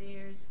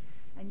downstairs,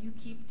 and you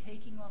keep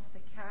taking off the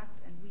cap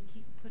and we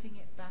keep putting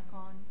it back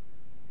on.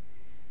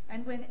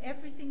 And when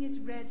everything is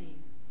ready,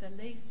 the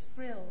lace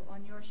frill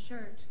on your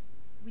shirt,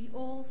 we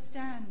all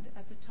stand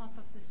at the top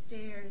of the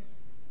stairs,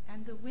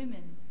 and the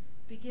women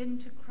begin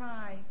to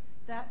cry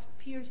that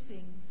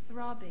piercing,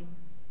 throbbing,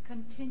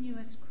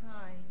 continuous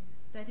cry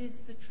that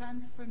is the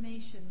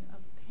transformation of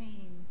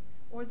pain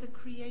or the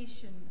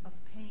creation of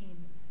pain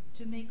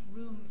to make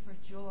room for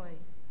joy.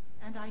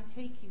 And I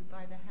take you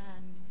by the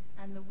hand,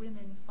 and the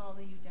women follow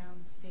you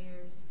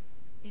downstairs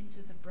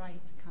into the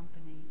bright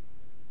company.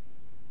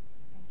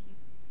 Thank you.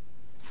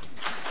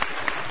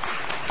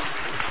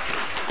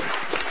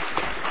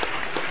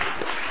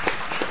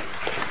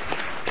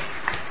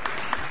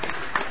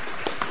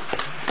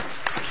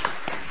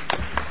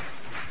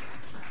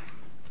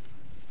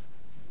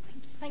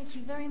 Thank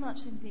you very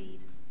much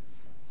indeed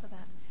for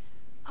that.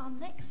 Our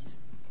next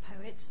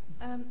poet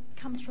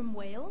comes from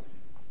Wales.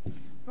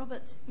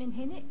 Robert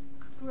Minhinnick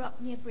grew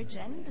up near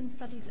Bridgend and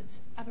studied at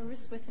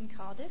Aberystwyth and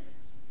Cardiff.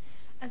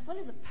 As well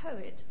as a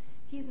poet,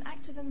 he is an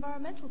active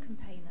environmental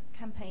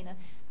campaigner,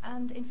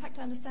 and in fact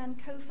I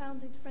understand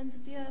co-founded Friends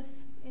of the Earth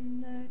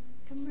in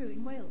Cymru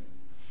in Wales.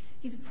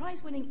 He's a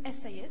prize-winning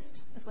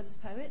essayist as well as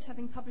poet,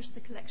 having published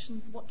the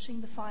collections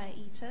Watching the Fire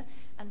Eater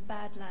and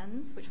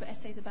Badlands, which were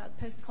essays about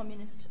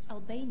post-communist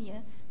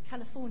Albania,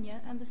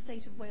 California and the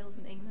state of Wales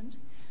and England,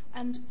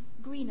 and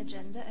Green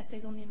Agenda,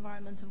 essays on the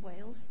environment of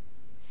Wales.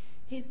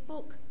 His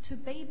book, To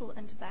Babel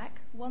and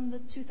Back, won the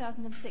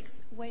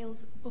 2006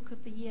 Wales Book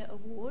of the Year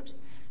Award,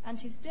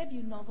 and his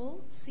debut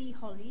novel, Sea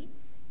Holly,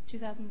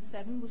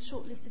 2007, was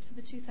shortlisted for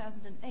the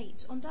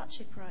 2008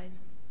 Ondaatje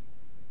Prize.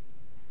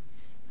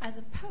 As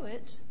a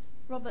poet,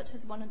 Robert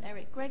has won an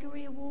Eric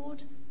Gregory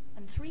Award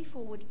and 3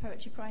 Forward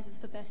Poetry Prizes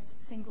for Best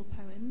Single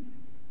Poems.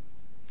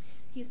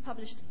 He has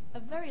published a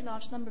very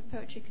large number of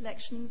poetry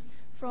collections,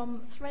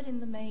 from Thread in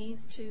the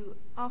Maze to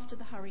After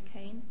the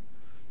Hurricane,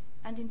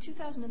 and in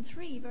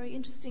 2003, very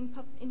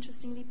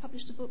interestingly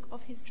published a book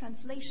of his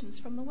translations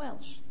from the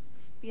Welsh,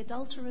 The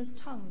Adulterer's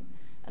Tongue,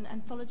 an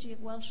anthology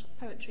of Welsh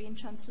poetry in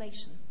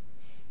translation.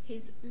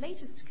 His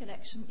latest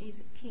collection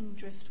is King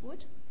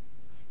Driftwood.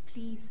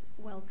 Please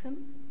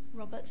welcome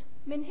Robert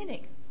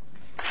Minhinnick.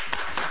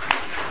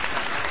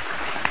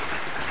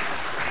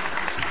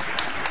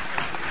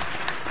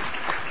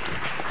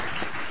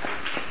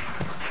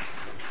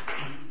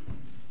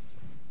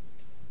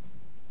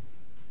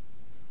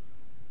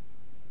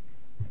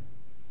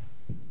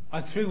 I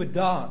threw a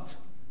dart,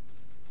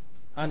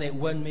 and it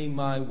won me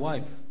my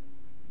wife.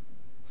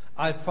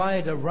 I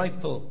fired a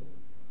rifle,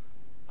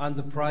 and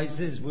the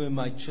prizes were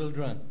my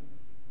children.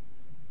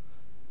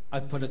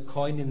 I put a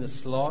coin in the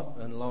slot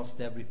and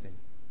lost everything.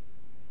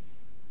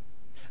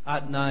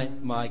 At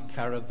night, my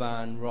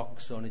caravan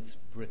rocks on its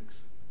bricks.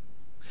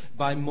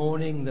 By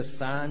morning, the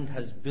sand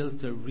has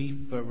built a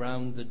reef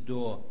around the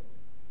door.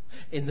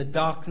 In the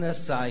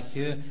darkness, I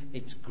hear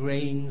its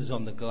grains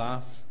on the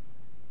glass.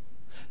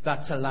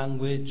 That's a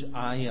language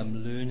I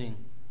am learning.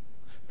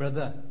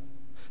 Brother,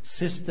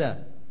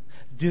 sister,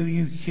 do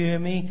you hear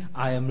me?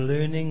 I am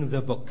learning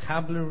the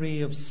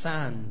vocabulary of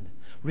sand,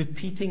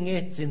 repeating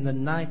it in the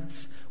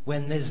nights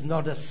when there's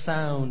not a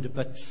sound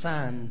but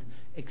sand,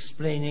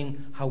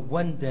 explaining how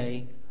one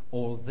day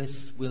all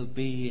this will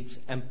be its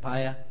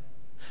empire,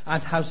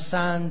 and how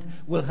sand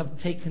will have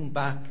taken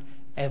back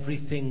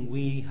everything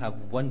we have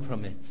won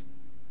from it.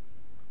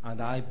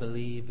 And I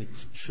believe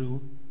it's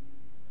true.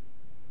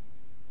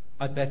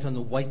 I bet on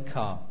the white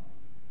car,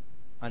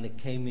 and it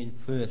came in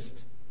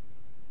first.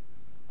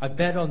 I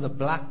bet on the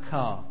black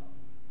car,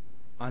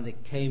 and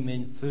it came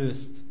in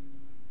first.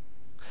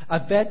 I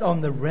bet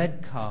on the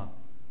red car,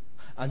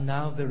 and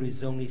now there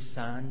is only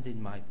sand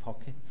in my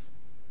pockets.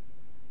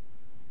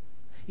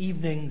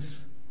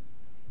 Evenings,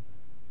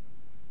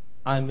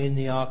 I'm in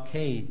the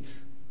arcades.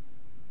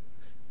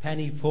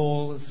 Penny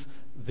Falls,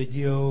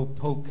 video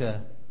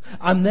poker.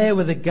 I'm there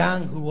with a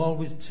gang who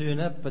always turn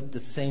up at the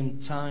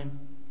same time.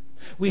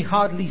 We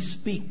hardly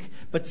speak,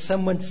 but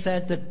someone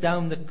said that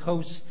down the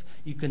coast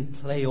you can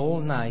play all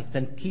night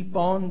and keep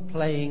on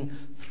playing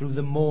through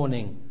the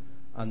morning,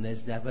 and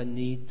there's never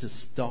need to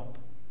stop.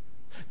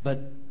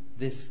 But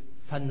this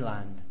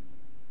funland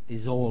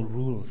is all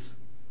rules.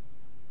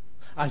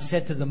 I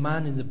said to the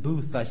man in the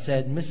booth, I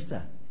said,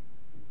 "Mister,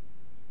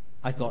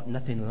 I got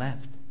nothing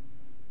left.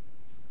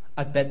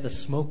 I bet the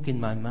smoke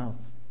in my mouth.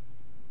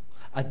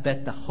 I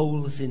bet the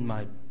holes in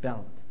my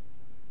belt.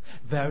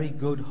 Very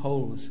good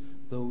holes,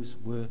 those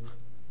work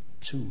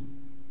too.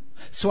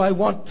 So I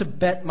want to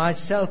bet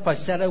myself." I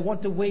said, "I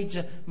want to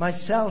wager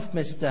myself,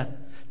 mister."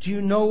 "Do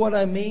you know what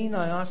I mean?"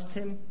 I asked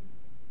him.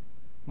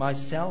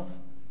 "Myself?"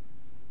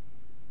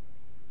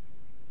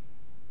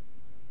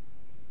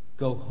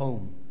 "Go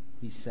home,"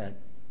 he said.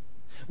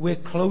 "We're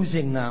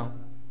closing now."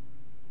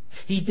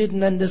 He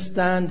didn't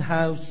understand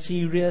how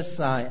serious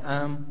I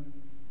am.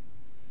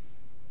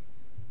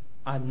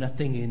 I'm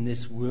nothing in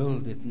this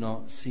world if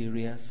not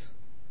serious.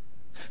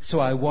 So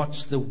I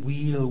watch the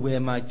wheel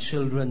where my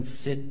children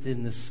sit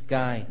in the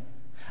sky,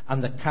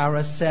 and the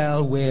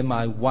carousel where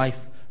my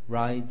wife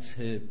rides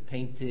her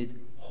painted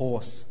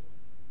horse.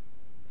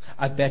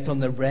 I bet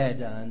on the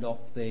red, and off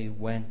they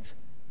went.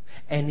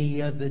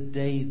 Any other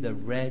day the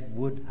red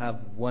would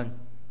have won.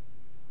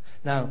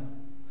 Now,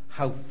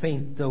 how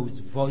faint those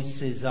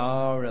voices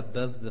are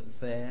above the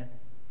fair.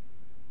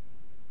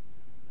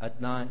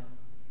 At night,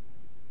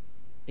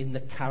 in the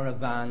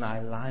caravan,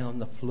 I lie on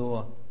the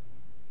floor.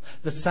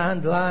 The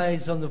sand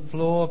lies on the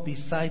floor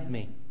beside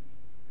me.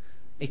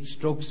 It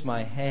strokes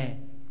my hair.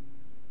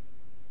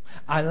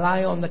 I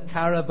lie on the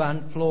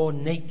caravan floor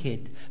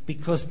naked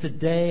because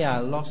today I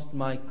lost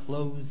my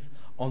clothes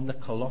on the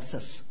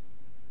Colossus.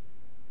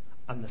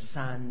 And the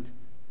sand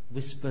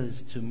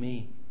whispers to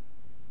me,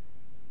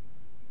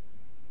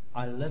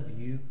 "I love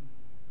you,"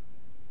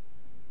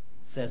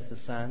 says the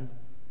sand.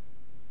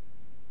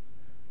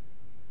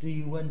 "Do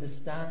you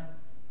understand?"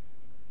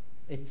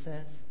 it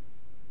says.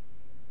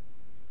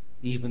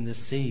 Even the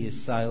sea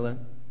is silent.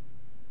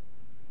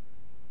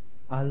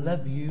 "I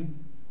love you,"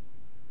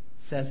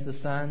 says the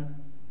sand.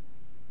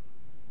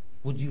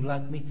 "Would you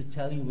like me to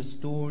tell you a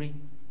story?"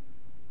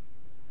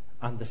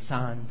 And the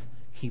sand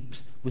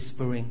keeps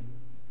whispering.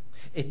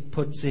 It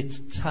puts its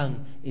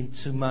tongue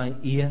into my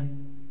ear.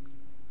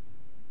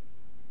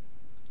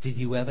 "Did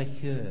you ever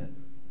hear?"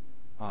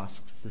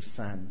 asks the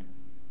sand.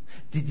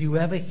 "Did you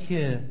ever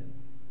hear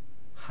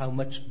how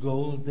much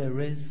gold there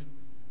is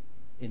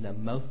in a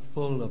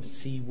mouthful of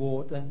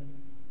seawater?"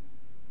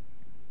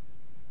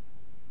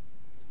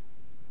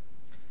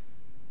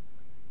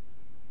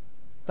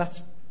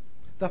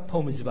 That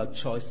poem is about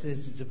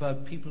choices. It's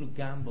about people who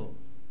gamble.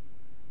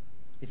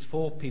 It's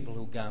for people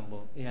who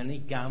gamble. Any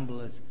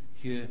gamblers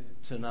here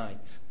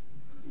tonight?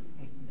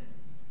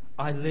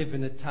 I live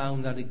in a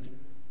town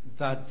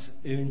that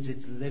earns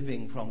its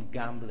living from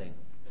gambling.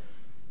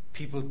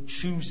 People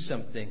choose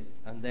something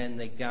and then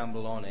they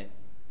gamble on it.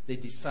 They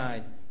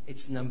decide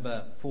it's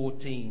number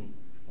 14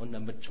 or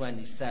number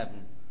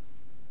 27,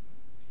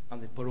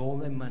 and they put all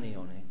their money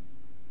on it,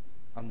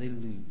 and they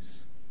lose.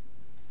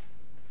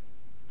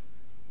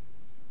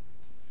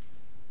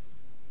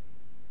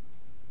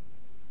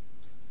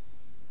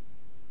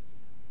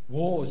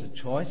 War is a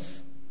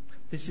choice.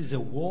 This is a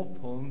war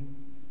poem.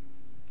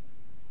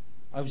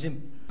 I was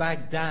in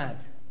Baghdad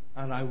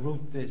and I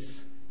wrote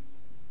this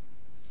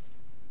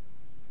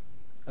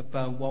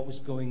about what was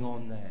going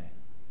on there.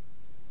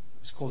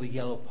 It's called The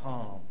Yellow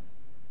Palm.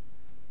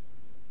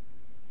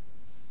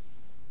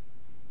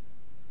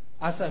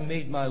 As I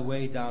made my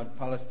way down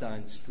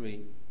Palestine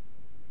Street,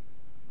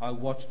 I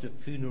watched a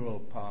funeral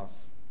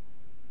pass.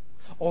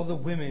 All the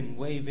women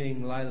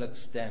waving lilac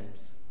stems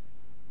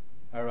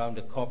around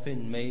a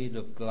coffin made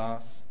of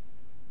glass,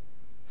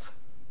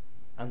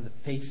 and the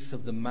face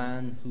of the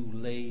man who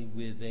lay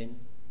within,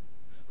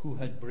 who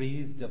had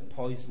breathed a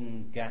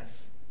poison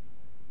gas.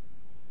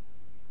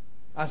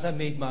 As I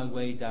made my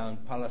way down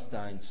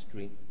Palestine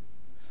Street,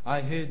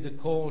 I heard the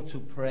call to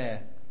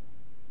prayer,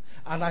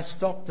 and I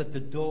stopped at the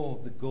door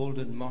of the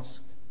Golden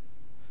Mosque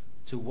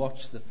to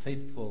watch the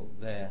faithful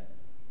there.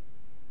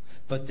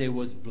 But there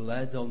was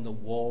blood on the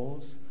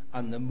walls,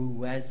 and the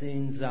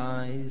muezzin's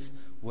eyes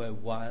were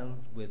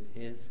wild with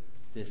his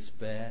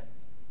despair.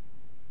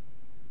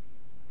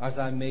 As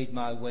I made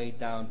my way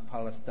down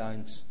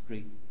Palestine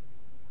Street,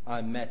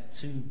 I met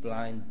two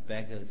blind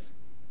beggars,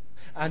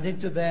 and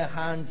into their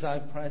hands I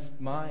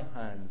pressed my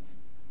hands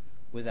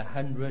with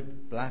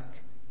 100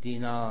 black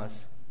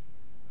dinars,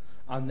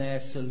 and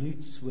their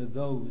salutes were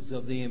those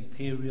of the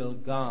Imperial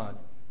Guard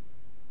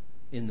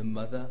in the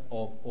mother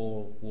of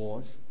all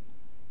wars.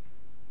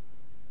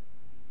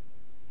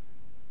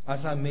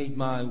 As I made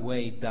my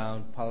way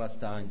down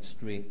Palestine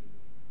Street,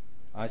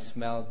 I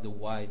smelled the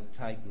wide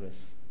Tigris,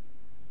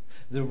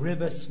 the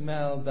river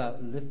smell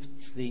that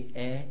lifts the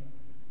air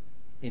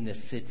in a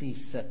city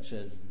such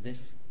as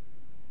this.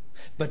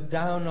 But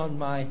down on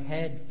my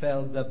head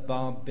fell the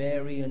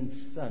barbarian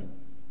sun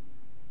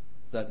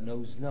that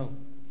knows no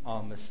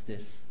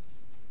armistice.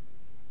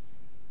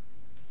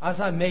 As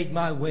I made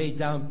my way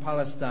down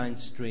Palestine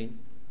Street,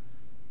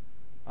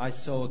 I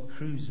saw a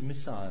cruise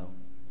missile,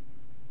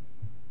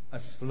 a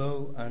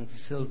slow and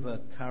silver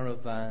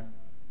caravan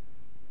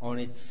on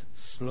its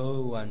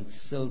slow and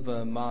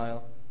silver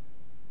mile,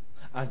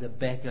 and a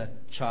beggar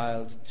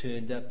child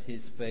turned up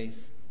his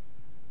face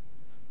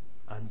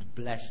and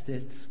blessed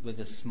it with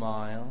a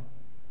smile.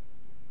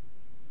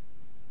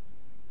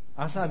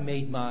 As I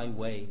made my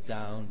way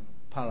down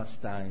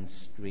Palestine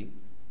Street,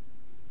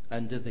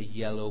 under the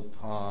yellow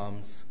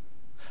palms,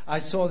 I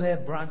saw their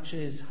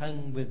branches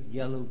hung with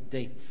yellow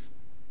dates,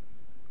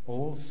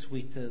 all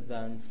sweeter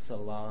than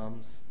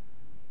salams.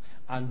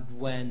 And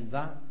when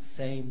that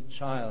same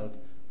child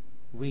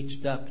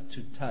reached up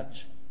to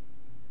touch,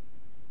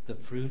 the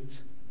fruit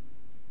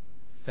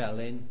fell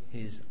in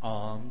his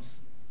arms.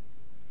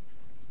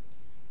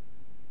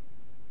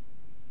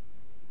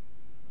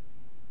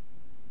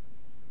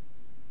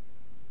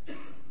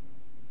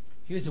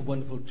 Here's a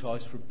wonderful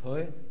choice for a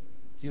poet.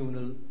 Do you want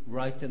to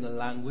write in a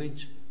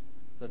language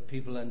that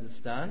people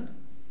understand?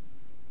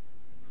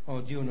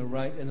 Or do you want to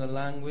write in a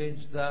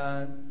language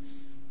that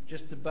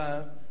just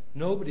about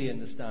nobody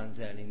understands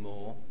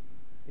anymore?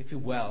 If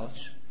you're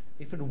Welsh,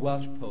 if you're a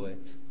Welsh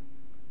poet,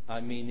 I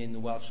mean in the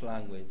Welsh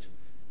language,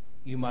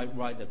 you might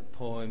write a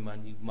poem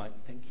and you might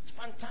think it's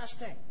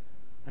fantastic.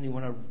 And you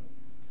want to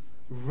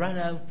run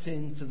out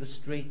into the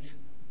street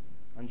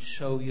and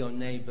show your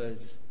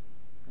neighbours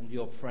and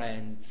your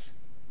friends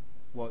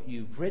what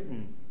you've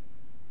written.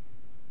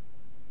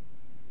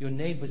 Your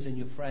neighbours and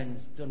your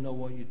friends don't know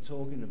what you're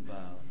talking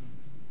about.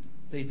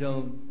 They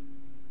don't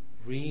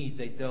read,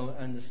 they don't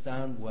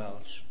understand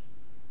Welsh.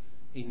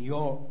 In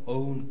your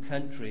own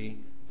country,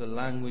 the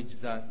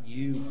language that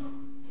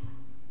you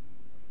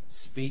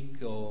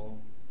speak or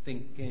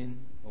think in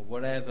or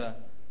whatever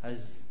has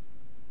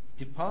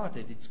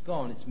departed. It's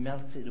gone, it's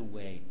melted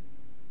away.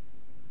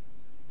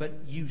 But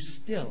you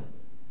still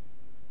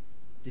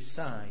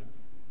decide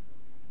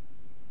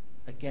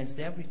against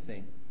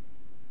everything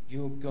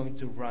you're going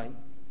to write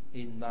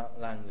in that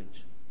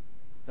language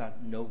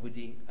that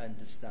nobody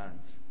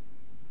understands.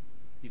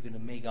 You're going to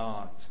make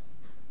art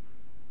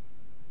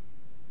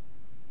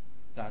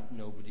that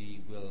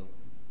nobody will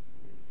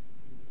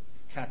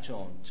catch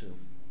on to.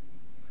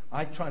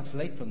 I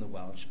translate from the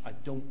Welsh. I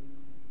don't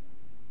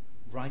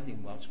write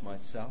in Welsh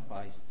myself.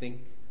 I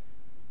think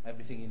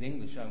everything in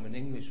English. I'm an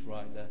English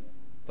writer,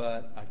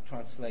 but I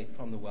translate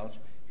from the Welsh.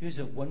 Here's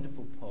a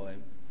wonderful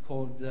poem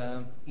called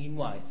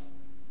Unwaith,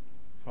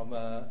 from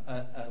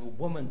a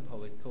woman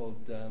poet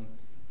called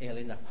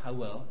Elin ap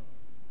Hywel.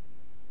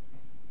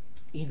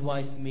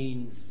 Unwaith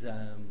means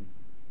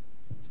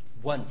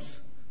once,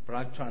 but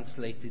I've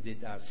translated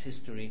it as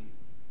history.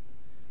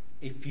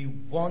 If you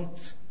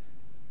want,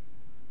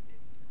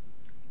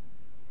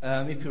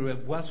 if you're a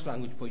Welsh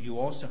language poet, you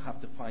also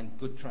have to find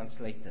good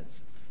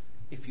translators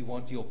if you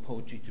want your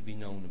poetry to be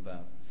known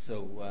about.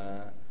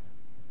 So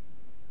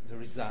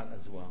there is that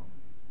as well.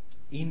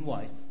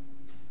 Unwaith,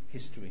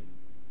 history.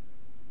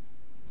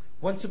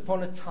 Once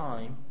upon a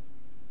time,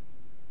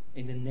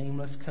 in a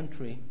nameless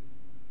country,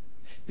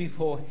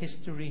 before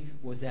history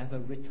was ever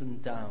written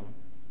down,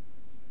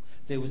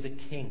 there was a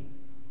king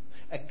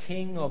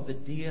of the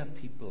deer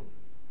people,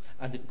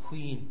 and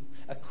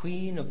a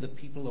queen of the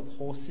people of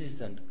horses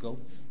and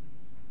goats.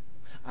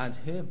 And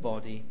her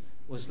body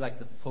was like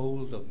the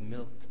fold of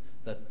milk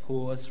that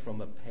pours from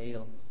a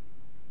pail,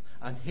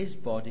 and his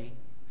body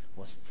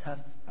was tough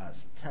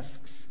as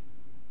tusks.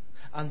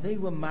 And they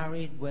were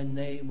married when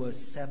they were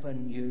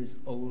 7 years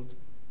old,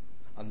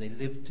 and they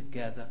lived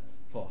together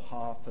for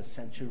half a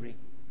century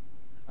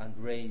and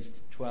raised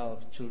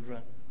 12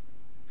 children.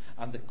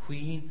 And the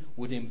queen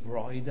would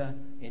embroider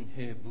in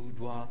her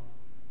boudoir,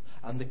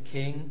 and the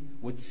king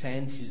would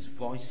send his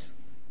voice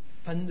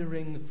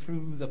thundering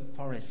through the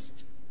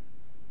forest.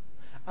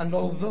 And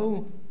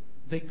although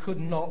they could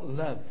not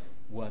love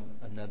one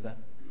another,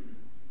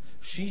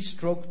 she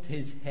stroked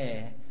his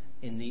hair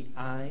in the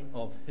eye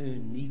of her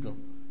needle,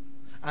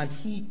 and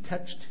he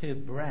touched her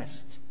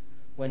breast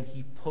when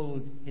he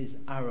pulled his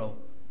arrow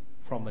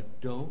from a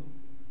doe.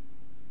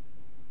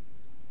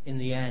 In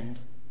the end,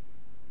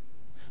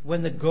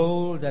 when the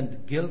gold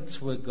and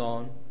gilt were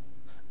gone,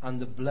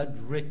 and the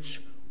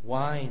blood-rich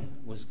wine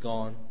was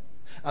gone,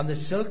 and the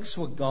silks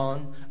were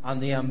gone, and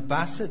the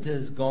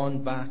ambassadors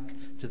gone back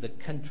to the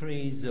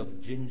countries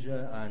of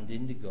ginger and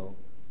indigo,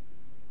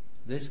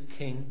 this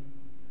king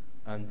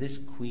and this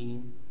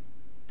queen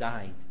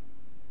died.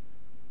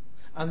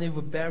 And they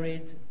were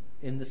buried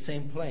in the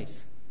same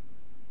place.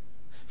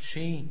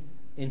 She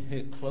in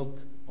her cloak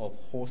of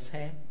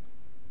horsehair,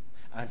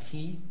 and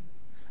he,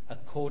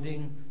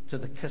 according to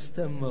the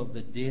custom of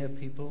the deer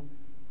people,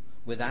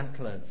 with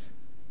antlers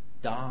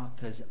dark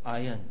as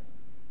iron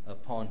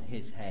upon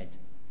his head.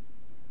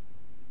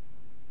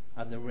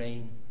 and the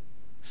rain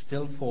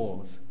still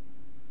falls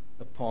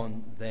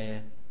upon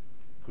their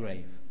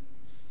grave.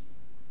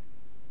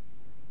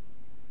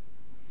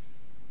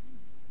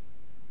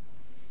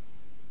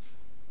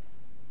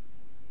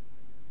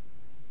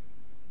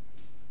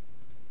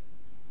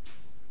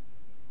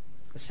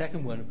 The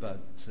second one about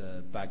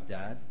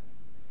Baghdad.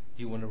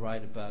 Do you want to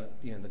write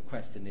about, the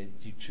question is,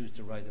 do you choose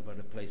to write about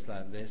a place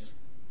like this?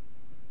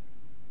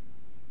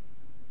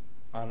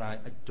 And I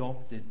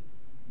adopted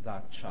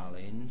that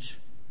challenge.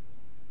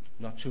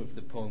 Not sure if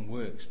the poem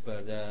works,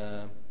 but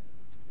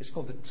it's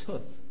called The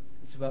Tooth.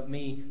 It's about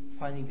me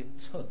finding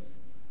a tooth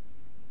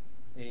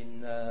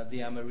in the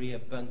Amaria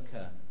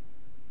bunker.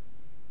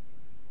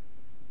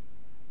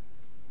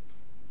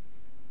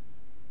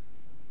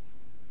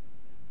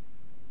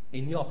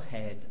 In your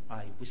head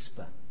I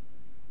whisper,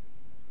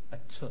 a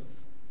tooth,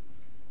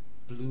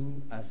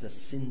 blue as a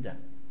cinder.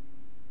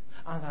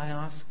 And I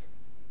ask,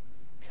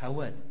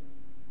 coward,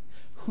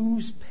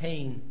 whose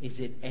pain is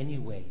it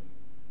anyway?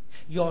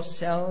 Your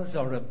cells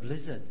are a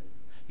blizzard,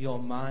 your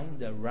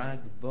mind a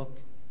rag book.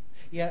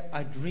 Yet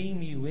I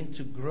dream you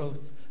into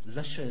growth,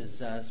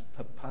 luscious as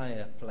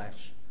papaya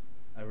flesh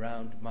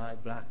around my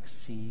black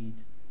seed.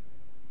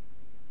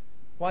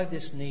 Why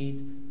this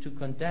need to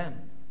condemn?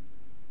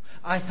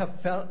 I have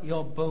felt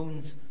your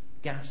bones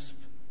gasp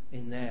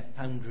in their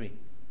foundry,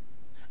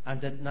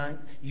 and at night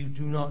you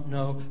do not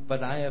know,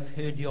 but I have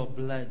heard your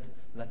blood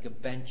like a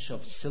bench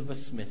of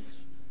silversmiths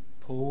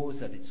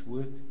pause at its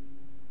work,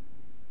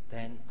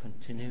 then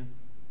continue.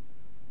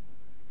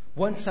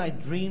 Once I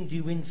dreamed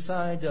you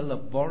inside a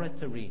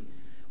laboratory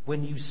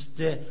when you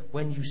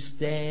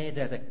stared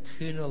at a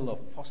kernel of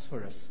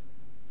phosphorus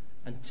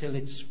until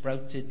it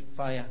sprouted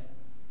fire,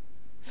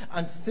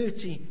 and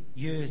 30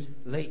 years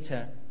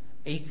later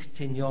ached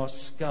in your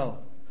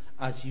skull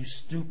as you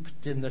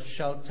stooped in the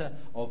shelter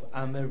of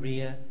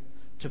Amaria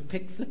to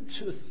pick the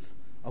tooth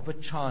of a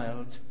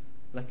child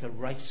like a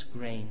rice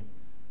grain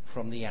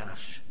from the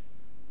ash.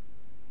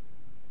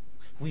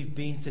 We've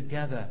been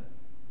together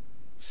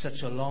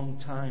such a long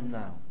time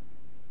now,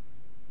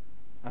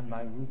 and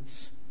my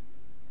roots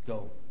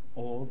go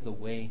all the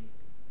way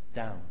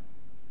down.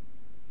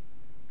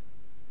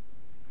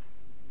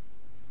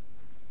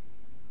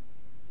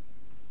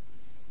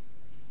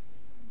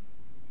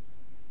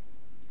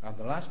 And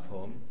the last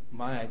poem,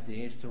 my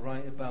idea is to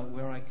write about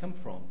where I come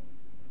from.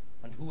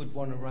 And who would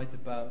want to write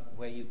about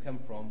where you come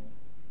from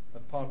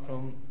apart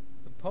from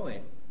the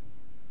poet?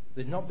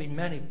 There's not been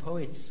many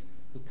poets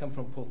who come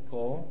from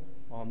Porthcawl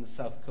on the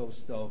south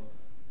coast of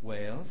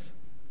Wales.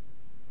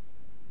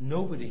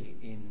 Nobody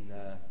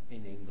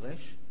in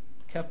English,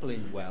 a couple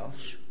in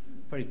Welsh,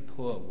 very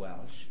poor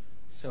Welsh.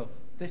 So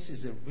this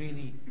is a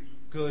really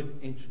good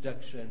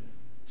introduction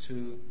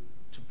to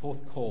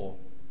Porthcawl.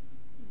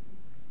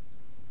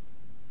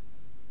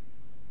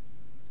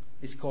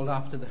 It's called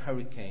After the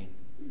Hurricane.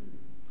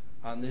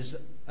 And there's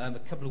a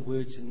couple of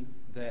words in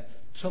there.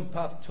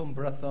 Twmpath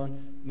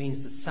Twmbrython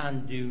means the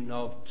sand dune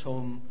of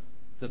Twm,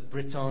 the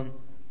Briton,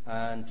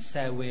 and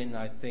Sewin,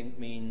 I think,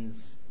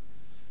 means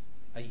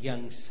a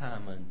young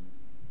salmon.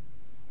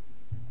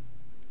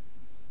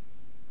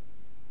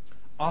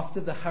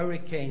 After the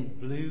hurricane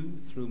blew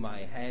through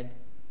my head,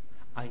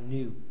 I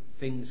knew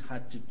things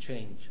had to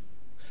change,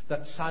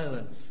 that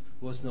silence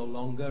was no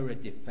longer a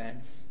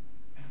defense.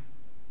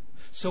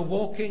 So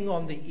walking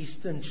on the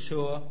eastern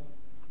shore,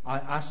 I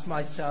asked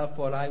myself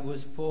what I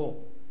was for.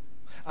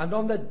 And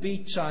on that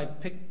beach I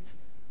picked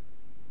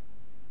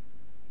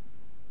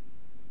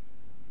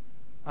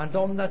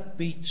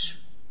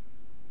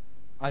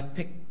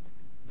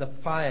the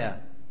fire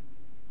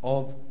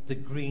of the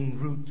green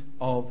root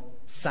of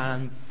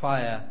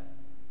samphire,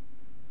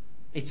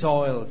 its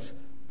oils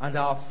and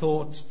our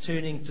thoughts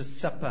turning to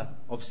supper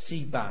of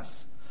sea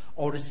bass,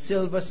 or a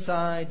silver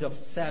side of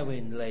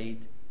Sewin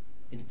laid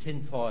in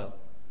tinfoil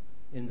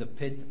in the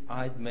pit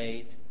I'd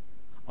made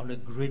on a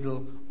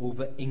griddle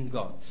over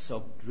ingots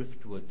of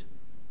driftwood,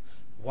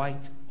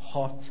 white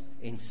hot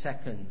in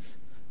seconds,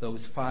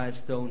 those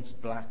firestones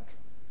black,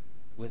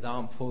 with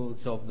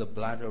armfuls of the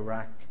bladder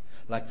rack,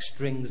 like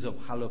strings of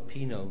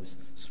jalapenos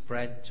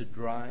spread to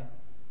dry,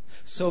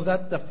 so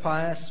that the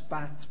fire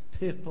spat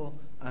purple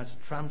as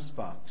tram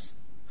sparks.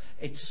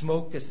 Its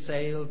smoke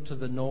assailed to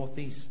the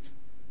northeast,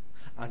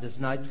 and as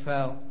night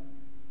fell,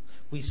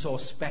 we saw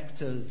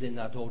spectres in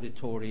that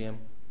auditorium,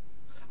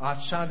 our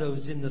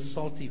shadows in the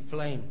salty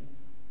flame,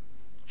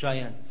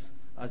 giants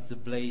as the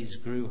blaze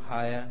grew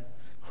higher,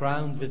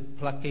 crowned with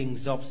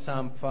pluckings of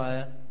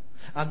samphire.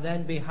 And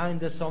then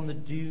behind us on the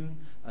dune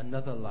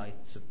another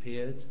light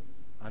appeared,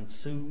 and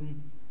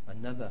soon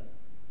another,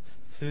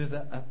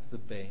 further up the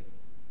bay,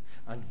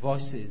 and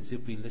voices,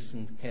 if we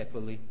listened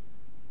carefully,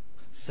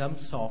 some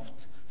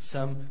soft,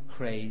 some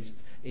crazed,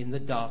 in the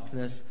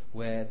darkness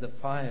where the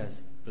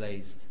fires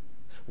blazed.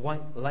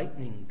 White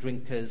lightning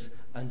drinkers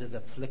under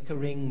the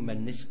flickering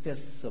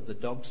meniscus of the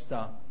dog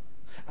star,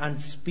 and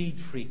speed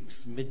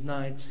freaks,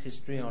 midnight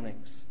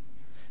histrionics,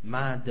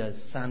 mad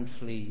as sand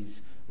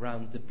fleas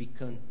round the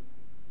beacon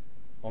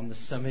on the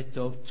summit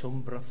of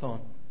Twmbrython,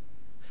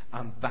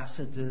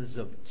 ambassadors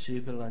of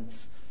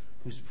turbulence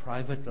whose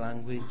private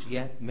language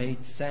yet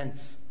made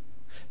sense.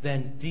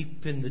 Then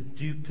deep in the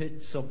dew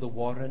pits of the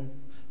warren,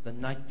 the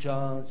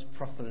nightjar's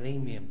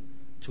prophalamium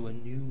to a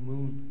new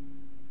moon.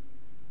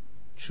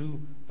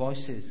 True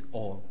voices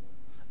all,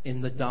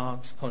 in the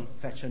dark's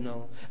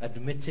confessional,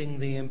 admitting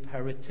the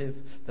imperative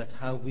that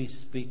how we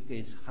speak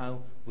is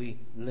how we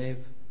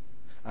live,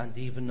 and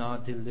even our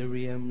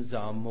deliriums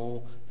are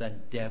more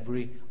than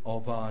debris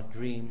of our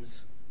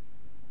dreams.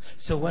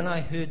 So when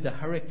I heard the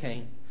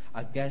hurricane,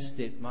 I guessed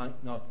it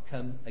might not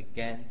come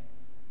again.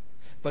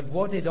 But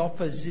what it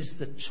offers is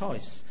the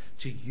choice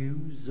to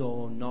use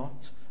or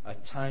not a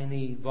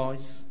tiny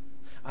voice,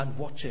 and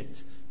watch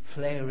it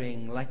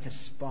flaring like a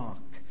spark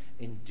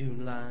in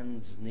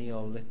Duneland's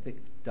Neolithic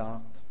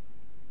dark,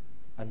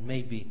 and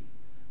maybe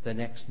the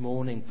next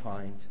morning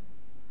find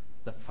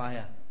the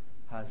fire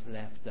has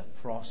left a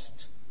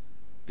frost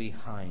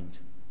behind.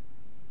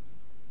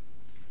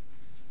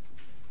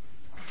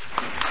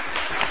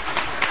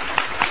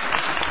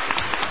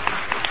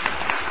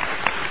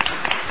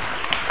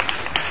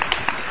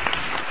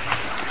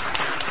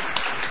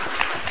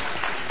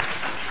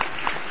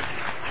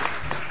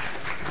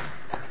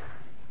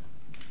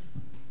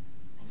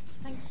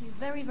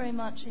 Very, very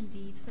much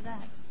indeed for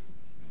that.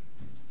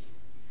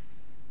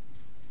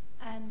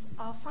 And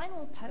our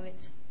final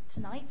poet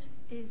tonight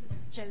is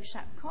Jo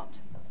Shapcott,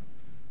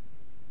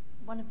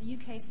 one of the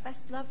UK's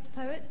best-loved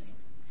poets.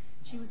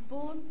 She was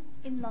born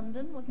in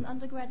London, was an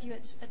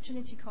undergraduate at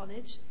Trinity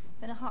College,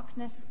 then a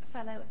Harkness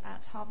Fellow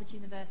at Harvard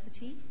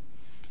University.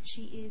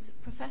 She is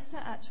professor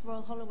at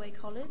Royal Holloway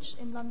College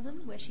in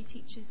London, where she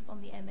teaches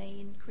on the MA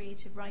in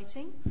creative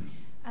writing.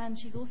 And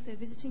she's also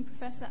visiting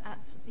professor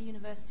at the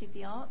University of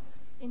the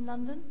Arts in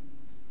London.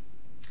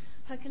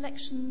 Her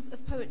collections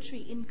of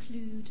poetry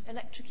include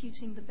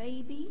Electrocuting the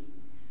Baby,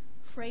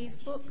 Phrase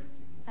Book,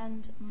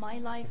 and My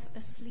Life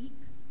Asleep,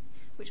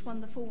 which won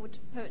the Forward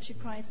Poetry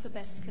Prize for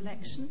Best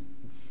Collection.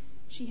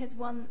 She has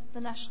won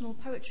the National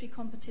Poetry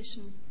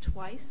Competition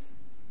twice.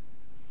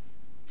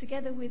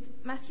 Together with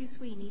Matthew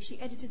Sweeney, she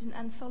edited an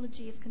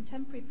anthology of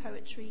contemporary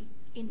poetry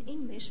in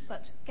English,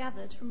 but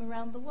gathered from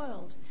around the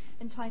world,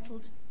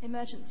 entitled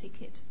Emergency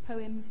Kit,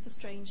 Poems for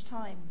Strange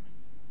Times.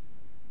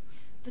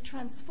 The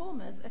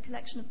Transformers, a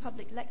collection of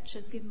public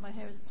lectures given by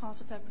her as part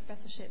of her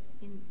professorship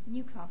in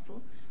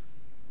Newcastle,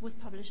 was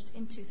published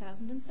in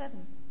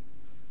 2007.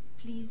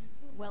 Please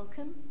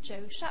welcome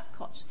Jo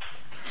Shapcott.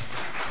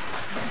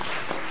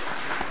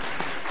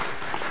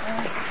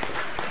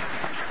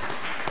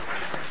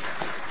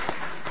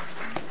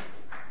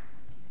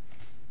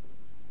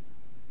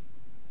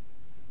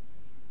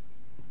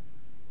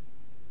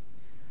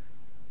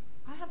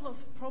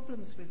 Lots of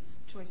problems with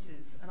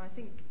choices, and I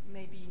think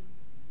maybe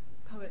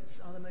poets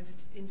are the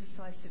most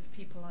indecisive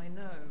people I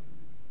know.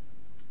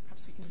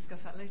 Perhaps we can discuss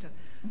that later.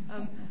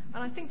 And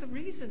I think the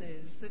reason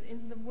is that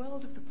in the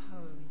world of the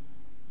poem,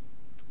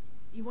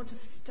 you want to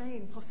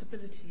sustain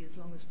possibility as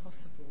long as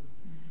possible.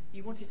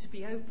 You want it to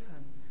be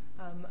open,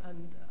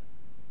 and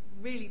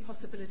really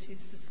possibility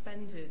is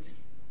suspended,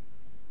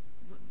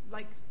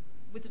 like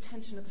with the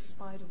tension of a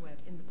spider web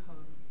in the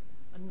poem,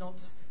 and not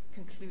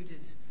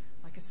concluded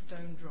like a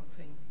stone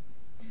dropping.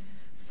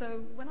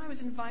 So when I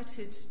was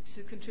invited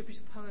to contribute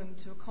a poem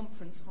to a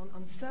conference on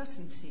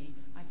uncertainty,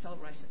 I felt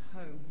right at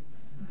home.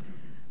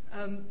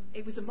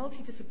 It was a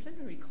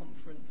multidisciplinary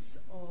conference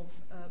of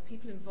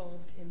people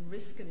involved in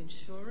risk and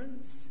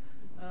insurance,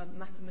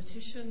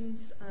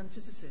 mathematicians and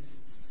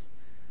physicists.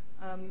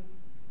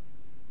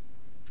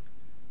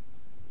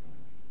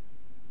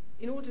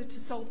 In order to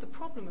solve the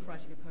problem of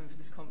writing a poem for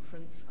this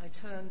conference, I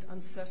turned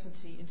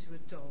uncertainty into a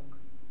dog.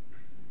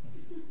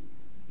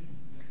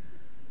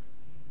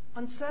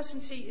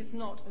 Uncertainty is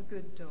not a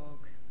good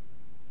dog.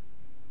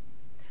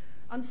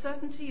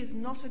 Uncertainty is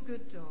not a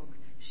good dog.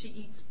 She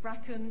eats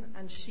bracken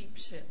and sheep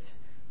shit,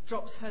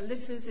 drops her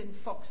litters in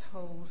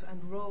foxholes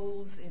and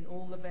rolls in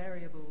all the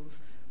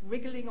variables,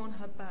 wriggling on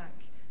her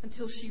back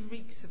until she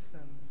reeks of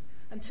them,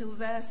 until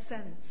their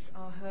scents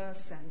are her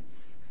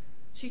scents.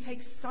 She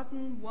takes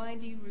sudden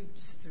windy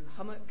routes through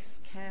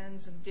hummocks,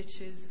 cairns and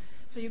ditches,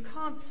 so you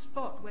can't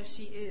spot where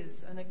she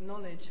is and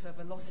acknowledge her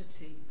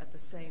velocity at the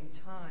same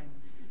time.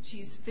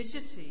 She's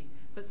fidgety,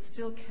 but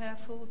still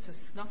careful to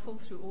snuffle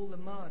through all the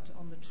mud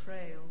on the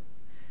trail.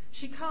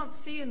 She can't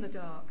see in the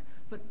dark,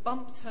 but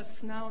bumps her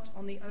snout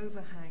on the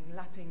overhang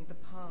lapping the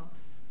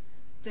path.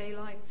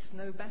 Daylight's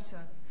no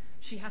better.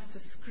 She has to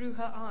screw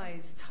her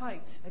eyes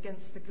tight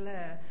against the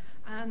glare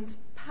and,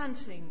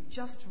 panting,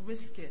 just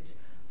risk it,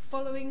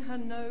 following her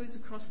nose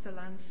across the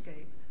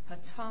landscape, her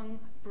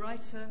tongue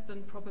brighter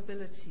than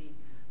probability,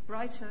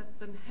 brighter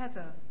than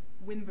heather,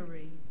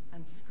 wimberry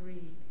and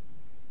scree.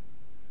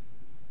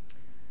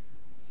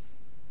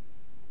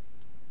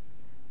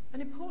 An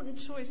important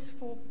choice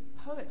for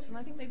poets, and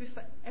I think maybe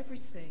for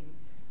everything,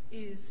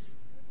 is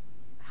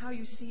how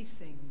you see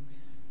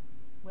things,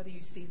 whether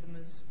you see them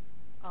as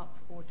up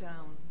or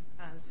down,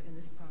 as in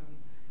this poem,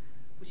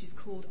 which is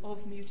called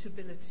Of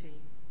Mutability.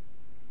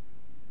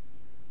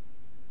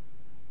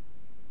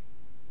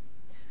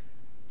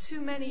 Too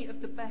many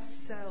of the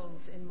best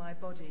cells in my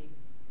body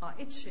are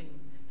itching,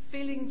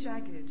 feeling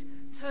jagged,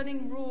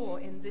 turning raw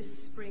in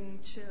this spring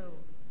chill.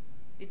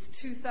 It's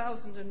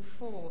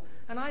 2004,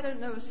 and I don't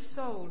know a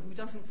soul who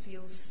doesn't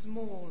feel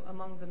small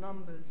among the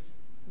numbers,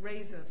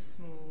 razor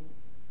small.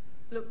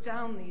 Look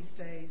down these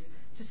days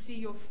to see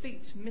your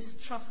feet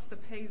mistrust the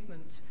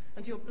pavement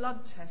and your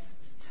blood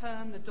tests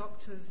turn the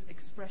doctor's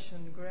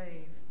expression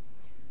grave.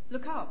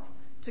 Look up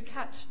to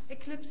catch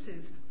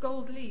eclipses,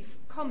 gold leaf,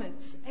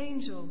 comets,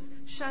 angels,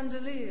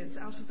 chandeliers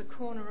out of the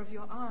corner of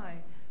your eye.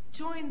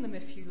 Join them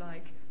if you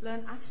like,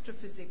 learn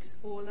astrophysics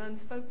or learn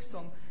folk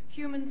song,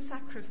 human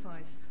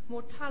sacrifice,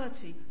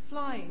 mortality,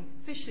 flying,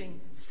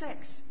 fishing,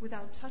 sex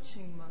without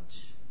touching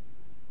much.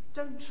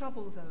 Don't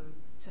trouble, though,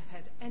 to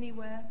head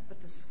anywhere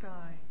but the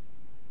sky.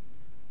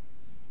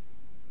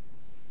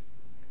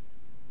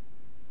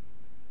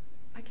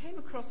 I came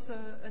across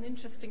an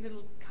interesting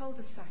little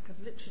cul-de-sac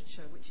of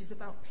literature which is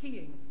about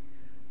peeing.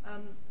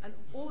 And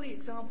all the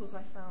examples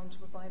I found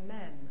were by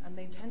men, and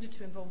they tended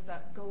to involve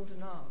that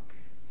golden arc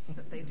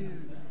that they do.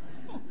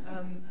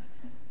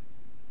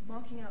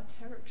 Marking out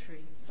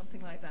territory,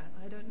 something like that,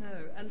 I don't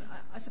know. And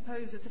I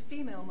suppose as a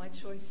female, my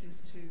choice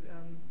is to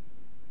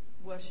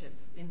worship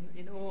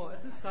in awe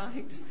at the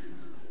sight,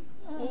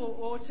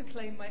 or to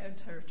claim my own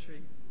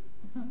territory.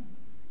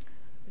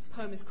 This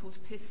poem is called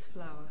Piss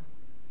Flower.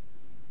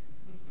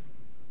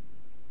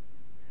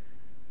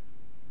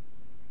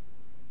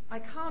 I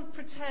can't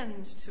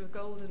pretend to a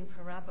golden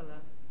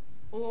parabola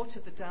or to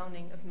the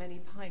downing of many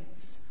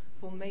pints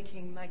for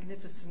making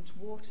magnificent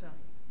water.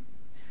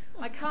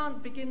 I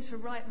can't begin to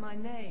write my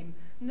name,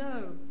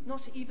 no,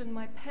 not even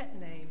my pet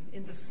name,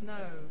 in the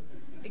snow,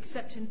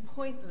 except in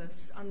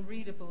pointless,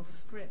 unreadable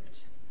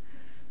script.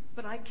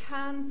 But I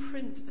can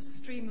print a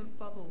stream of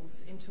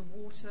bubbles into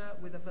water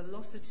with a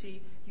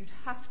velocity you'd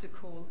have to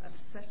call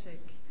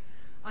aesthetic.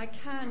 I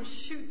can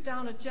shoot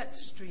down a jet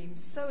stream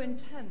so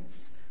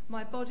intense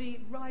my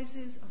body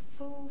rises a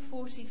full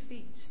 40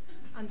 feet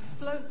and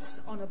floats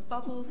on a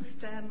bubble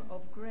stem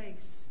of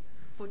grace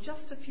for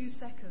just a few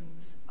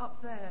seconds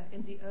up there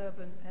in the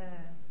urban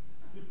air.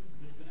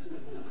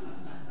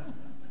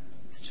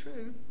 It's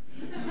true.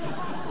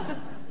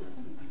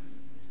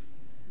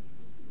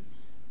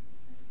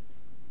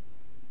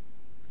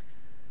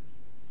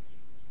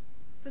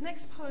 The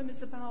next poem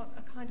is about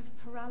a kind of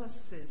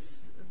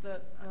paralysis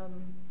that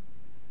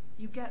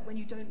you get when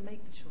you don't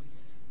make the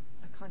choice,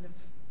 a kind of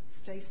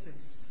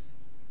stasis.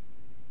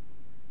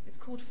 It's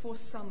called For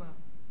Summer.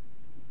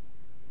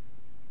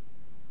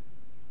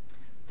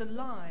 The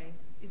lie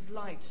is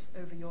light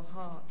over your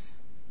heart.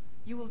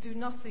 You will do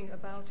nothing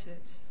about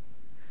it.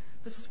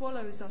 The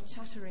swallows are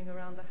chattering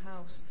around the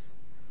house.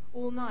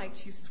 All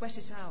night you sweat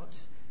it out,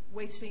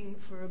 waiting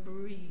for a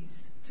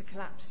breeze to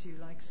collapse you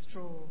like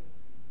straw.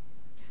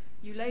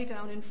 You lay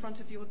down in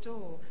front of your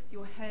door,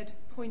 your head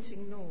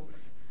pointing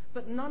north,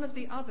 but none of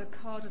the other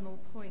cardinal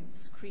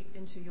points creep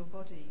into your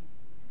body.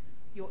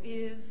 Your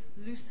ears,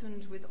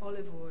 loosened with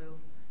olive oil,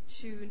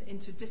 tune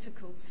into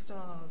difficult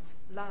stars,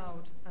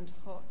 loud and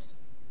hot.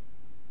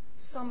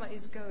 Summer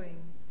is going.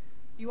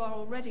 You are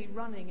already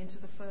running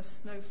into the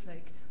first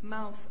snowflake,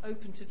 mouth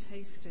open to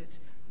taste it,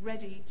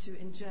 ready to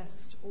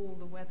ingest all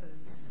the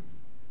weathers.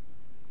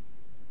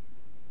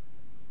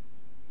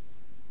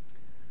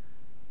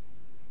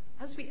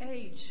 As we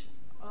age,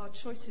 our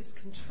choices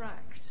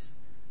contract.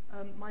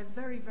 My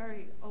very,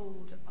 very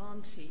old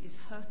auntie is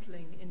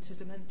hurtling into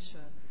dementia,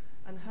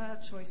 and her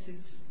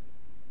choices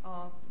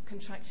are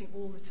contracting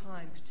all the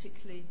time,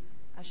 particularly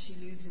as she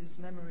loses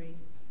memory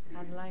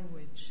and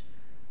language.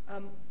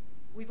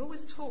 We've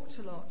always talked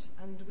a lot,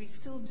 and we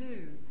still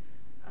do.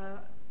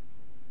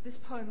 This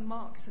poem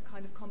marks a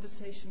kind of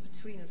conversation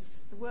between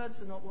us. The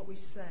words are not what we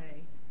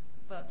say,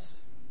 but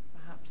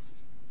perhaps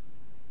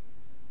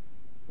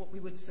what we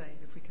would say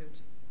if we could.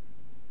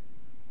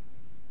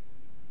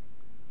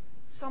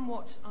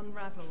 Somewhat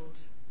unravelled.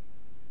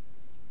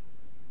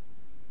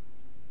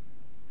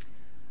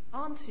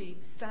 Auntie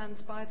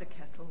stands by the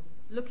kettle,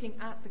 looking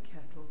at the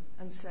kettle,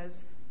 and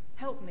says,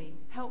 help me,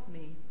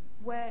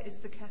 where is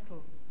the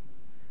kettle?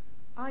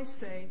 I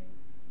say,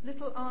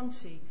 little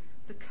auntie,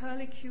 the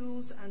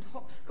curlicues and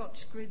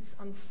hopscotch grids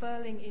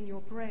unfurling in your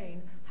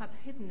brain have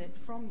hidden it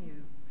from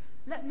you.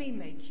 Let me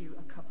make you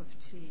a cup of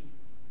tea.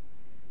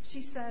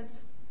 She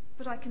says,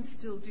 but I can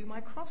still do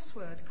my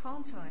crossword,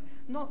 can't I?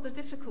 Not the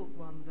difficult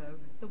one, though,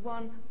 the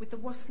one with the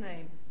was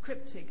name,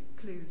 cryptic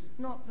clues,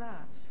 not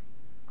that.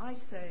 I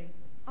say,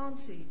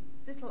 auntie,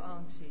 little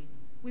auntie,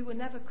 we were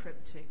never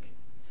cryptic,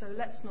 so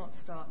let's not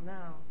start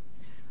now.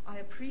 I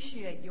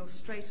appreciate your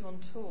straight-on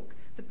talk,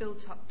 the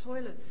built-up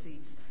toilet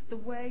seats, the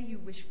way you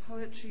wish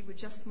poetry were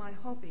just my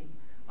hobby,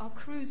 our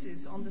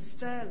cruises on the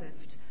stair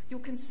lift, your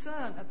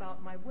concern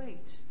about my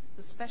weight,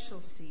 the special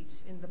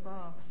seat in the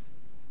bath.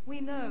 We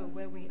know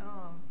where we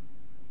are.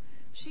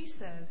 She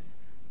says,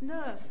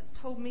 nurse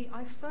told me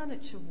I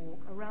furniture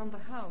walk around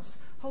the house,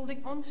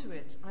 holding onto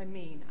it, I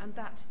mean, and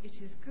that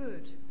it is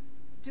good.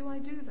 Do I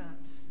do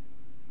that?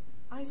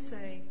 I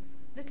say,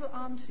 little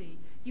auntie,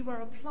 You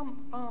are a plump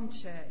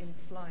armchair in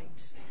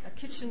flight, a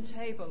kitchen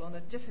table on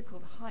a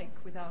difficult hike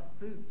without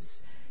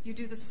boots. You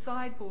do the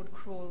sideboard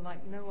crawl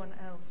like no one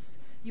else.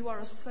 You are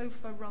a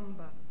sofa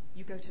rumba.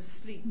 You go to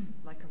sleep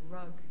like a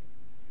rug.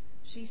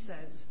 She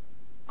says,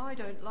 I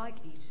don't like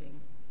eating.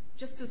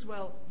 Just as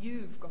well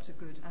you've got a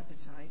good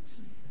appetite.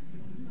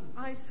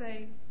 I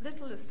say,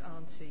 littlest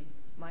auntie,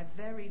 my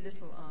very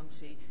little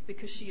auntie,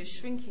 because she is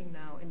shrinking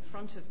now in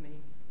front of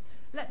me.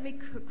 Let me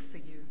cook for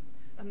you.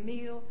 A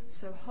meal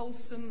so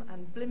wholesome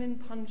and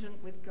blimmin'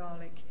 pungent with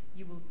garlic,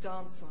 you will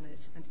dance on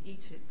it and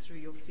eat it through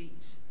your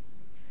feet.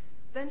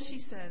 Then she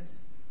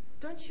says,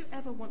 don't you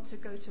ever want to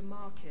go to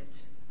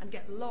market and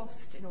get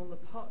lost in all the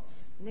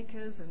pots,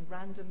 knickers and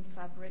random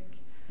fabric?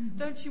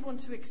 Don't you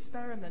want to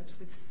experiment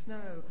with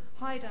snow,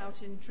 hide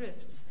out in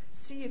drifts,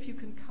 see if you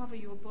can cover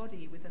your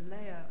body with a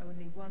layer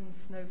only one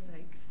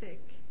snowflake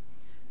thick?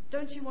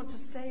 Don't you want to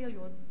sell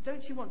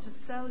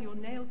your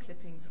nail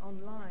clippings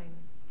online?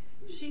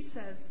 She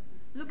says,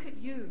 look at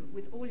you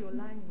with all your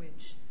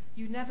language.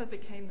 You never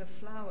became the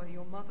flower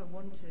your mother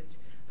wanted,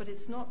 but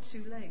it's not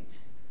too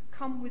late.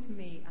 Come with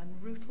me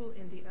and rootle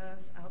in the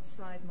earth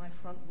outside my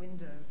front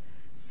window.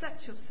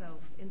 Set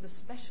yourself in the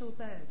special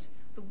bed,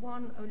 the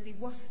one only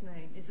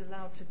Wasname is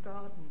allowed to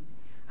garden,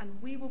 and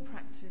we will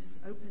practice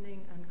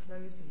opening and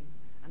closing,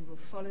 and we'll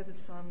follow the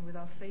sun with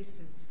our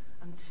faces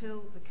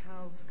until the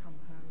cows come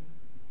home.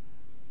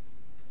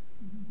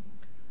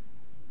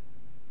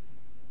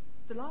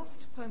 The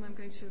last poem I'm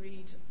going to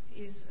read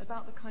is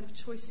about the kind of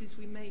choices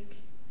we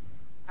make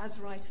as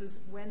writers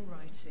when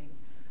writing.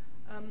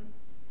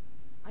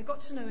 I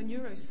got to know a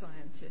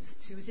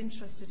neuroscientist who was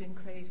interested in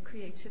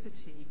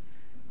creativity,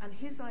 and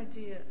his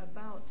idea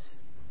about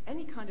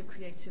any kind of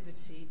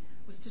creativity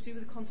was to do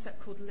with a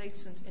concept called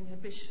latent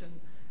inhibition.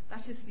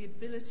 That is the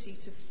ability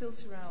to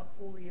filter out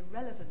all the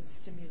irrelevant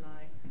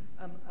stimuli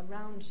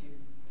around you.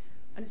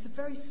 And it's a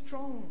very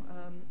strong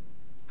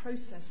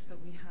process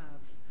that we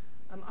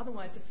have.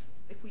 Otherwise,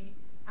 if we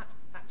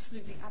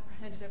absolutely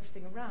apprehended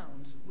everything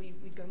around,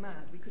 we'd go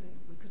mad. We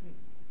couldn't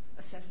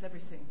assess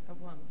everything at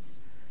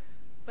once.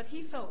 But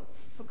he felt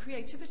for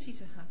creativity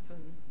to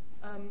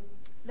happen,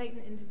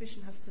 latent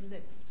inhibition has to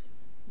lift.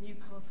 New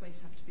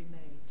pathways have to be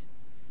made.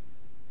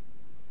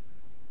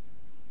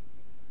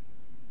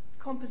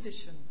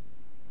 Composition.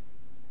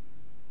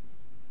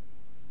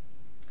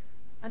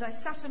 And I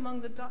sat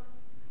among the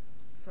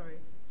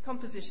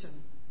composition.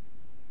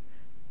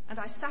 And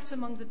I sat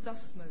among the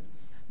dust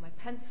motes, my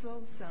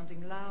pencil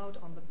sounding loud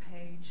on the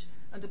page,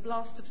 and a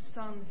blast of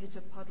sun hit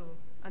a puddle,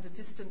 and a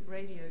distant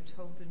radio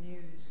told the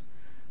news.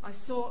 I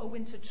saw a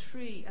winter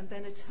tree, and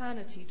then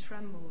eternity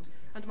trembled,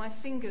 and my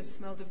fingers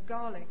smelled of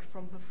garlic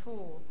from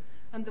before,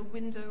 and the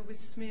window was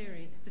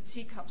smeary, the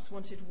teacups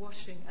wanted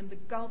washing, and the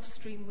Gulf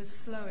Stream was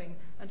slowing,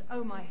 and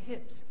oh, my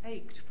hips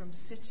ached from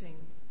sitting.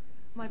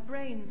 My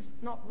brain's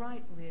not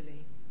right,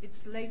 really.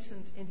 It's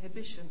latent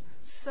inhibition,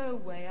 so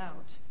way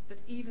out that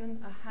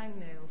even a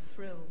hangnail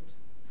thrilled.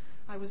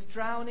 I was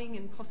drowning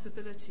in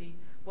possibility,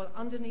 while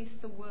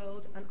underneath the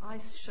world an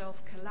ice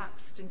shelf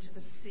collapsed into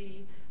the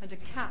sea, and a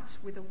cat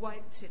with a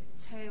white-tipped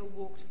tail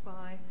walked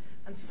by,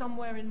 and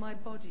somewhere in my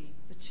body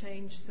the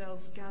change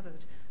cells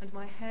gathered, and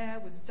my hair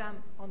was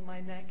damp on my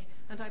neck,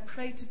 and I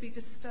prayed to be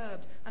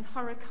disturbed, and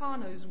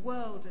hurricanos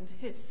whirled and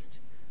hissed.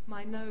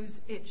 My nose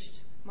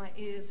itched, my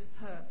ears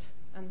hurt,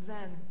 and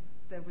then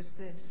there was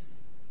this.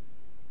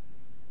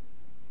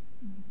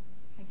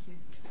 Thank you.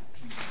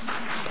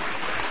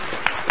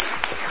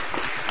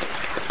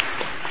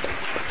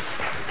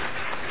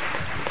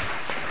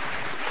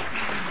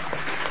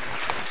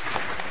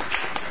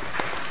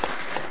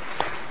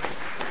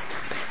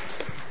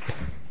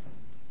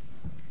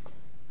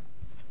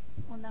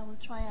 Well, now we'll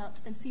try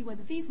out and see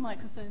whether these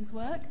microphones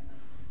work.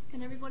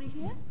 Can everybody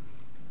hear?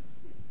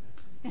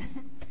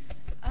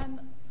 I'm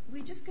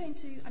just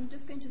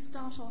going to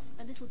start off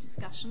a little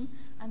discussion,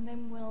 and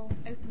then we'll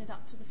open it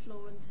up to the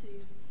floor and to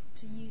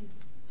you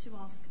to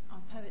ask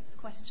our poets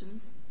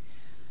questions.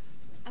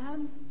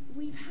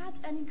 We've had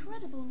an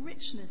incredible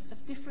richness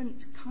of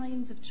different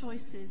kinds of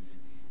choices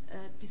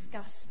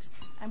discussed,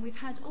 and we've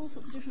had all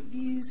sorts of different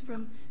views,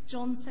 from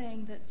John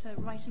saying that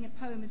writing a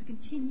poem is a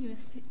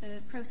continuous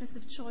process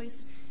of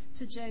choice,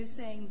 to Jo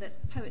saying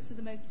that poets are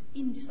the most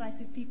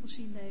indecisive people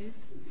she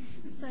knows.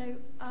 So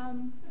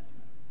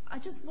I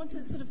just want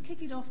to sort of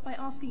kick it off by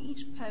asking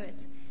each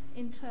poet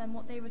in turn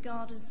what they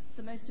regard as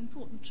the most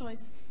important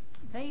choice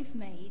they've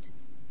made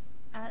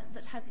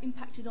that has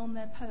impacted on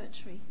their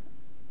poetry,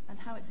 and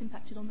how it's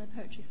impacted on their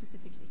poetry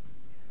specifically.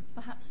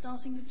 Perhaps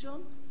starting with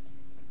John?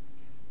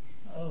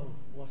 Oh,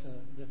 what a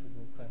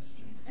difficult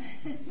question.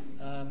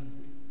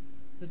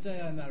 The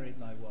day I married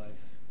my wife,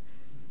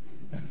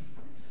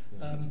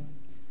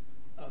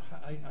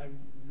 I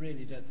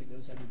really don't think there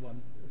was any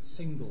one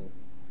single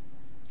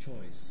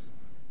choice.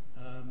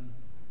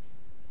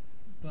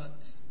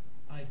 But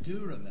I do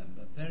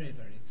remember very,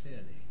 very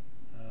clearly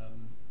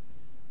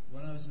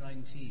when I was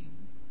 19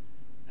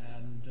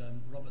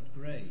 and Robert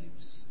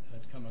Graves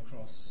had come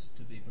across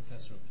to be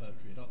Professor of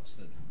Poetry at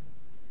Oxford.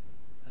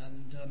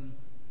 And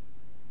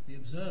the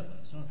Observer,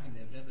 it's not a thing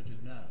they would ever do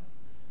now,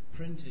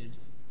 printed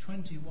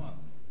 21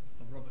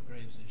 of Robert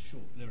Graves'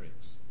 short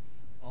lyrics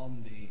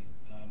on the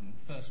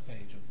first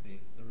page of the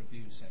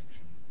review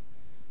section.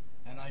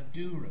 And I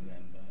do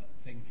remember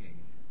thinking,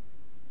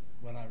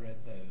 when I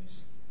read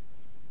those,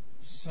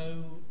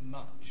 so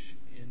much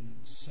in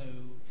so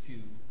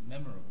few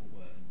memorable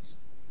words,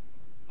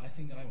 I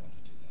think I want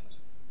to do that.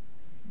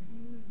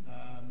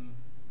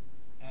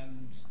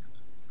 And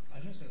I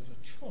don't say it was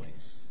a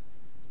choice,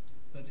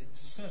 but it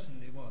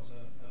certainly was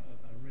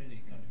a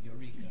really kind of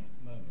eureka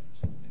moment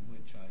in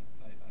which I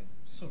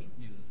sort of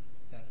knew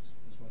that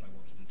was what I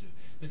wanted to do.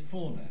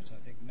 Before that, I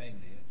think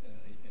mainly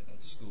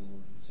at school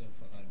and so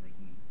forth, I'd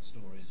written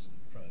stories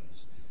and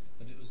prose,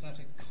 but it was that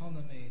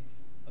economy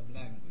of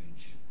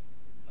language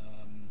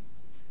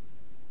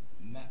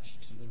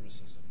matched to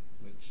lyricism,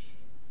 which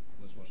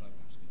was what I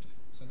wanted to do.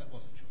 So that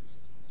was a choice.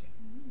 Yeah.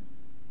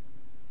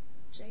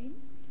 Jane?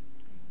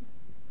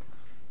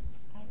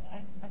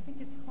 I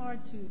think it's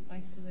hard to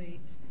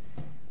isolate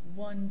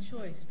one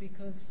choice,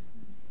 because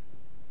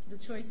the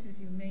choices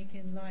you make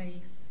in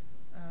life,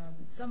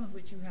 some of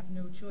which you have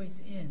no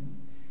choice in,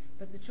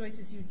 but the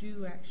choices you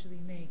do actually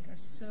make are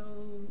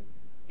so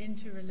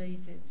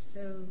interrelated,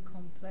 so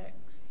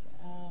complex,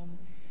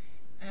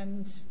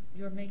 and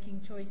you're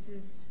making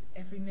choices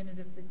every minute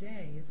of the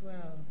day as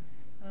well.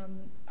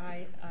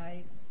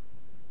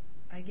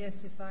 I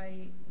guess if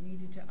I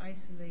needed to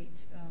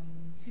isolate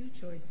two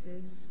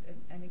choices,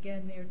 and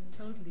again they're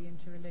totally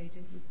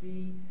interrelated, would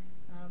be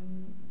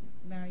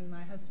marrying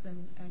my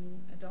husband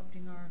and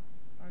adopting our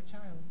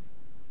child.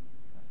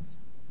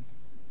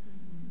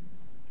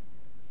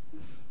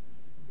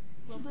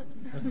 Robert?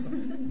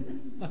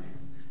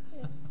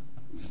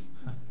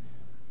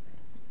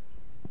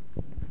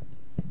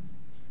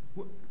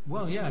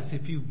 Well, yes,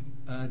 if you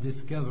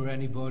discover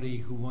anybody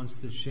who wants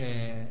to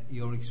share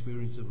your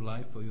experience of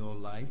life or your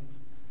life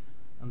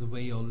and the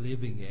way you're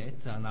living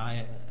it, and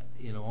I,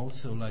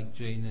 also like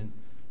Jane and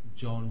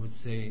John would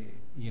say,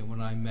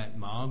 when I met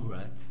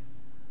Margaret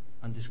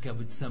and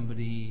discovered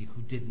somebody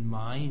who didn't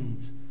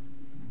mind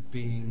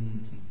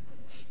being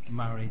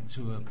married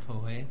to a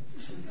poet,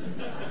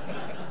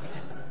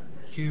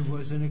 he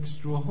was an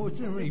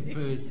extraordinary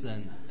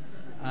person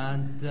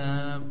and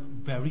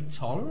very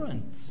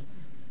tolerant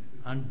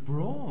and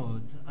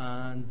broad,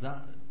 and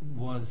that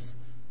was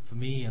for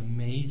me a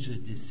major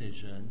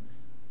decision,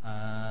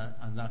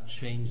 and that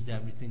changed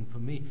everything for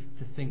me,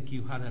 to think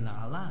you had an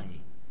ally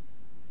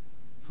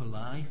for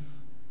life,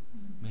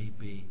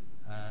 maybe.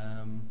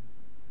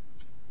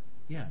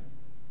 Yes,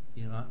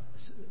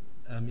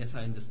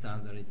 I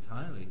understand that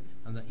entirely,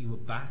 and that you were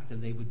backed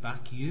and they would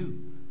back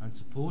you and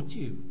support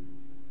you.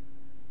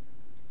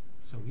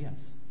 So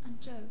yes.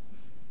 And Joe?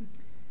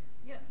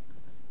 Yeah.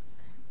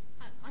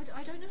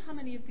 I don't know how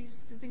many of these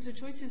things are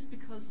choices,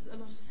 because a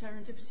lot of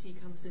serendipity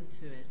comes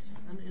into it,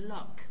 and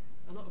luck,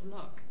 a lot of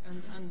luck,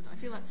 and I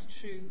feel that's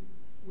true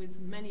with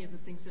many of the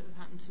things that have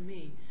happened to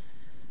me.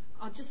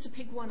 Just to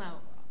pick one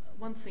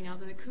thing out,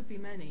 though it could be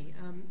many,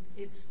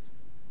 it's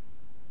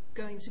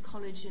going to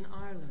college in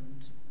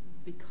Ireland,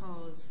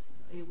 because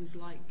it was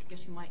like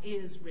getting my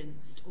ears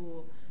rinsed,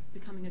 or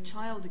becoming a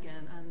child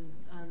again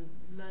and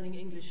learning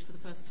English for the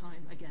first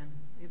time again.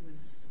 It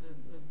was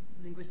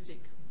a linguistic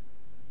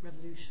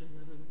revolution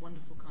of a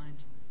wonderful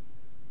kind.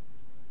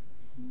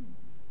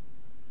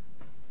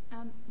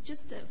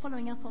 Just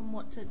following up on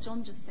what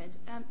John just said,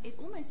 it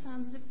almost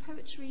sounds as if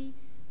poetry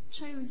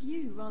chose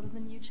you rather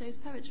than you chose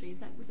poetry. Is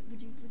that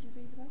would you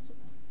agree with that?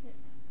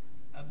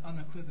 Yeah.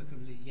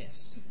 Unequivocally,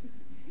 yes.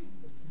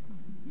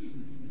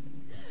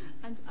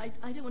 And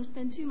I don't want to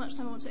spend too much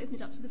time. I want to open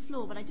it up to the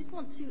floor, but I did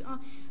want to.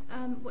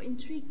 What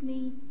intrigued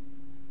me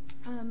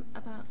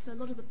about a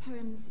lot of the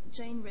poems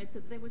Jane read,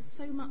 that there was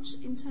so much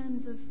in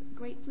terms of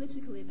great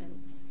political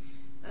events,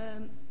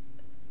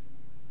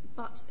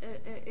 but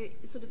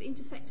sort of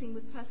intersecting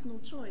with personal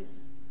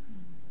choice,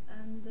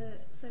 and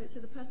so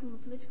the personal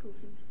and political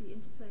seem to be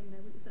interplaying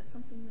there. Is that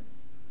something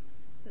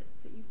that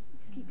you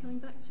keep coming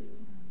back to?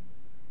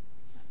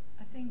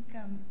 I think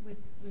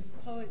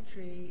with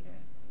poetry,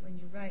 when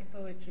you write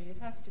poetry, it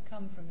has to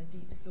come from a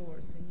deep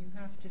source, and you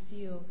have to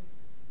feel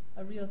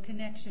a real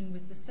connection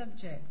with the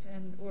subject,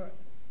 or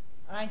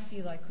I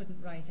feel I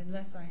couldn't write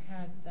unless I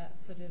had that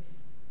sort of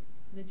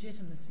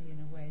legitimacy in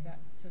a way, that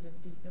sort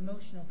of deep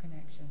emotional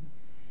connection.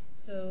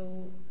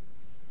 So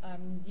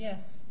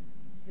yes,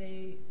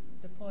 the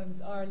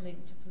poems are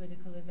linked to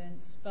political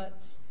events,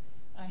 but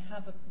I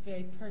have a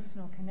very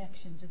personal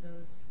connection to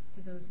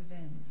those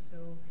events.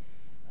 So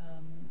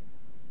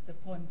the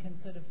poem can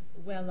sort of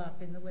well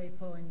up in the way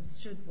poems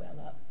should well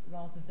up,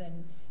 rather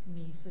than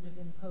me sort of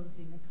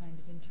imposing a kind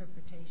of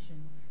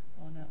interpretation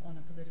on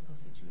a political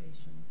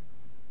situation.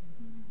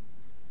 Mm.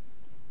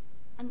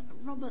 And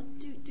Robert,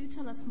 do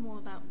tell us more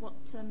about what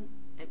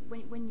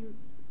when you're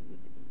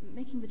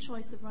making the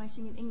choice of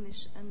writing in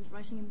English and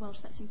writing in Welsh.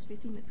 That seems to be a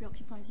theme that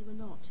preoccupies you a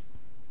lot.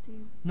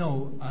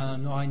 No,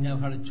 I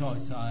never had a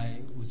choice.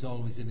 I was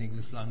always an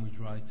English language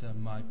writer.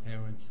 My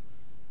parents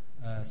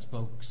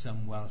spoke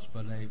some Welsh,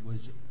 but it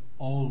was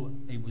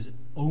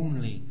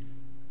only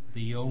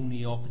the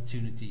only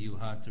opportunity you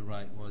had to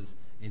write was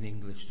in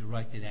English. To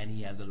write in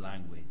any other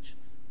language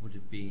would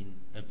have been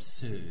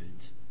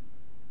absurd.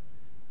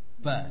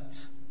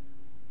 But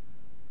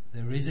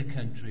there is a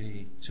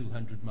country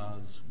 200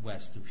 miles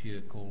west of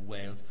here called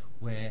Wales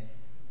where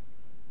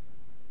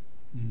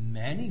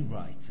many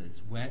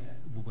writers, where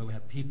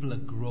people are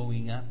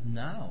growing up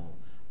now,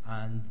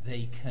 and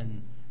they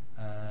can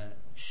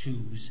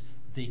choose,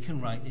 they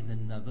can write in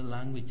another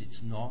language.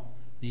 It's not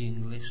the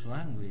English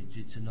language,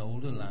 it's an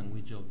older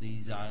language of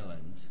these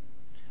islands,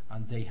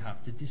 and they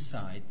have to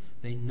decide.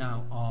 They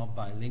now are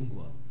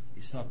bilingual.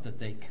 It's not that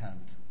they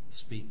can't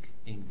speak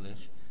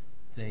English,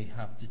 they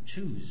have to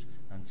choose,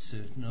 and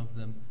certain of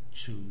them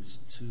choose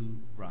to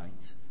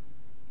write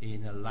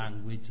in a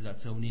language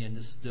that's only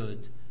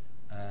understood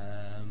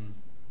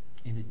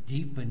in a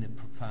deep and a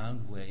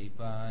profound way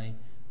by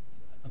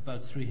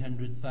about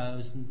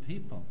 300,000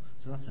 people.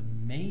 So that's a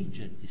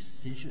major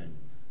decision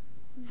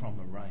from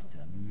a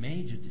writer,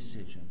 major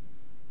decision,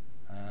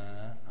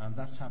 and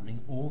that's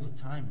happening all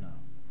the time now.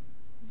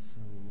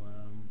 So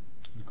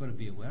we've got to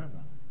be aware of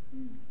that.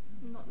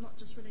 Not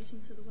just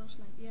relating to the Welsh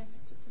language, yes,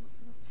 to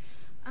lots of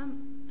others.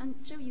 And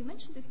Joe, you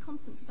mentioned this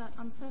conference about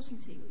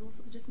uncertainty with all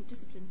sorts of different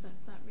disciplines.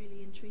 That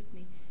really intrigued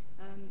me.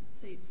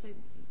 So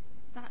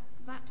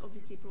that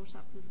obviously brought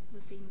up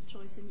the theme of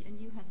choice, and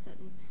you had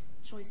certain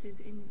choices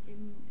in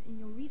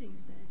your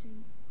readings there.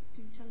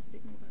 Do tell us a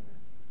bit more about that.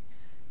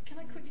 Can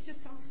I quickly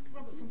just ask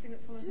Robert something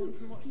that follows on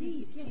from what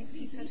he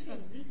said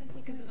first?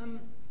 Because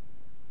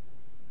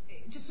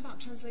just about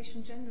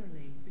translation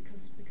generally,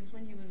 because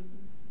when you were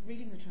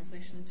reading the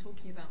translation and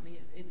talking about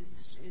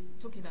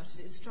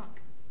it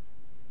struck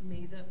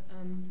me that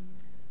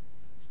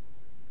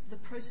the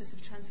process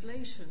of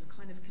translation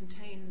kind of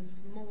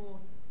contains more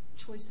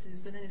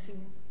choices than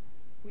anything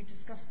we've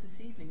discussed this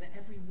evening. That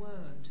every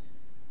word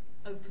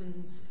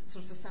opens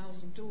sort of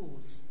 1,000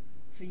 doors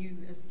for you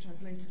as the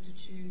translator to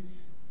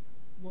choose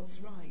what's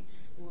right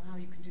or how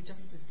you can do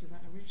justice to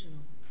that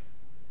original.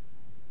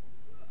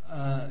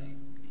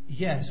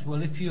 Yes,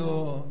 well, if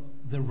you're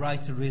the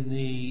writer in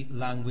the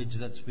language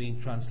that's being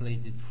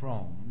translated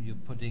from, you're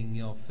putting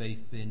your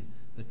faith in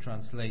the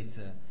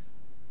translator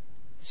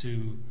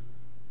to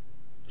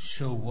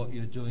show what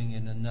you're doing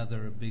in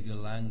another, a bigger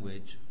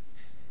language.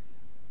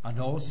 And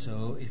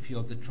also, if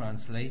you're the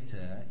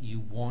translator, you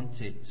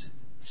want it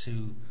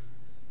to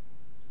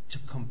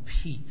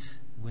compete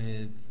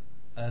with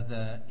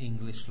other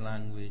English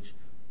language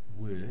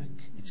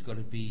work. It's got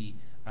to be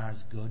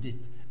as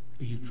good.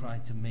 You try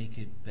to make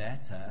it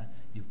better.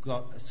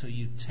 So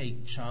you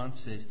take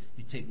chances,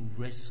 you take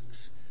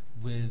risks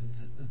with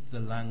the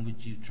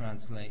language you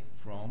translate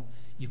from.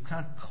 You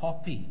can't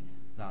copy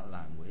that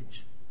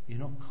language. You're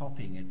not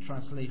copying it.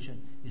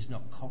 Translation is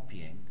not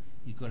copying.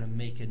 You've got to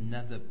make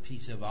another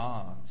piece of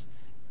art.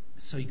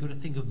 So you've got to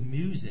think of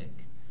music.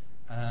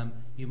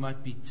 You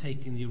might be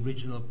taking the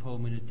original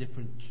poem in a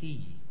different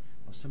key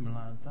or something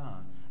like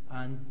that.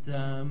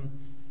 And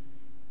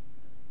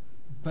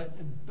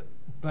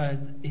but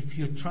if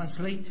you're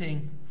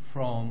translating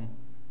from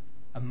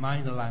a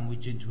minor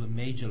language into a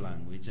major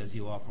language, as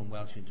you are from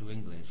Welsh into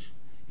English,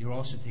 you're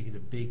also taking a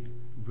big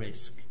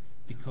risk,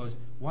 because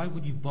why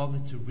would you bother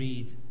to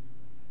read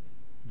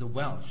the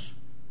Welsh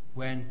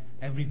when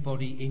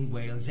everybody in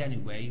Wales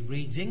anyway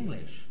reads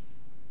English?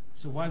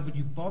 So why would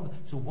you bother?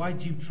 So why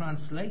do you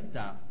translate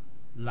that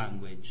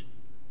language?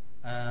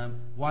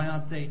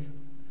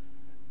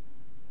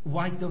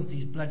 Why don't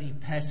these bloody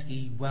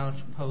pesky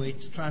Welsh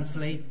poets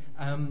translate,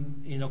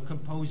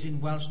 compose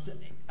in Welsh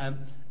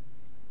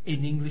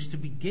in English to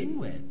begin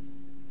with?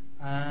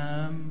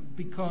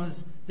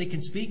 Because they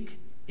can speak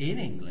in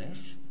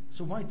English,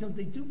 so why don't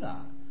they do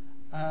that?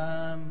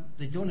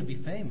 They don't want to be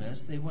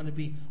famous, they want to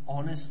be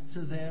honest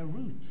to their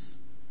roots.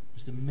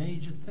 It's a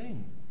major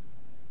thing.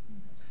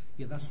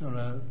 Yeah, that's not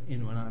an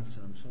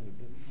answer, I'm sorry.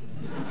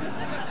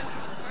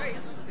 It's very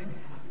interesting.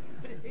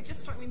 But it just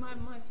struck me,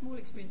 my small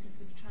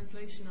experiences of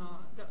translation are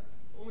that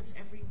almost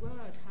every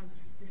word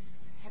has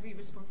this heavy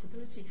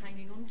responsibility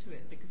hanging onto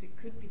it, because it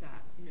could be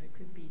that, it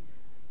could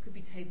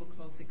be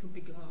tablecloth, it could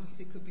be glass,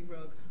 it could be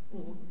rug,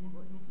 or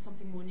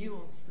something more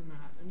nuanced than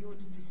that. And your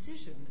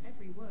decision,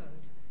 every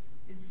word,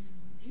 is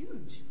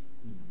huge.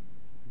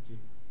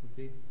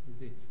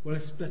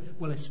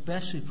 Well,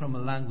 especially from a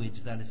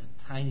language that is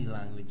a tiny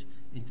language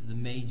into the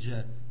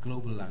major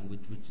global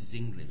language, which is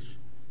English.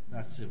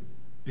 That's a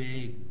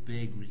big,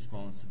 big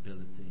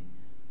responsibility,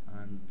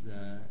 and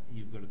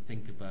you've got to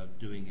think about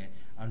doing it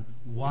and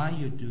why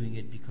you're doing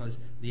it, because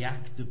the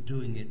act of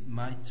doing it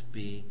might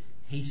be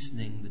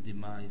hastening the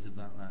demise of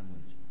that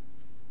language.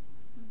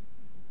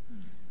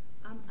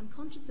 I'm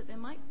conscious that there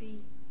might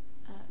be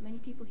many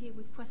people here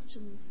with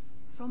questions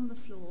from the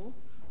floor.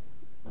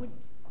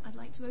 I'd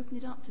like to open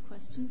it up to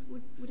questions.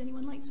 Would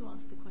anyone like to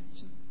ask a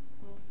question?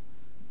 Or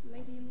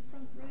lady in the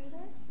front row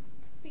there?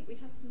 I think we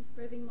have some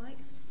roving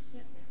mics.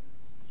 Yeah.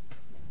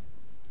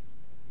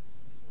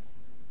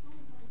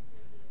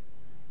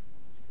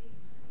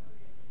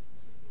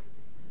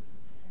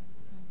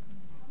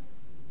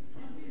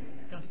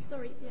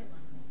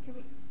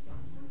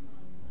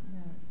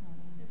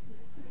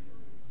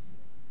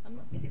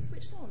 Is it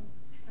switched on?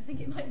 I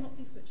think it might not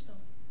be switched on.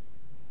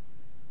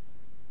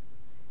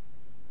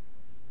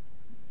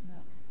 No.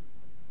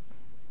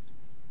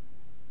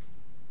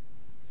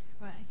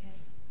 Right, okay.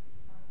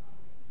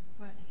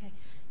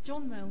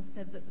 John Mill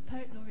said that the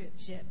Poet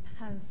Laureateship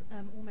has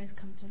almost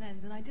come to an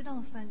end, and I did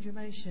ask Andrew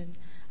Motion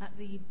at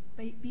the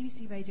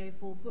BBC Radio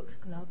 4 Book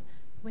Club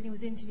when he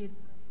was interviewed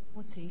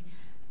what he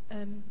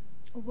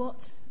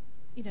thought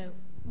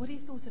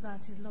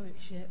about his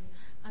laureateship,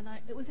 and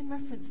it was in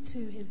reference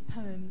to his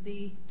poem,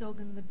 The Dog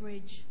and the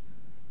Bridge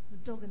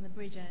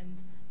End,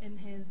 in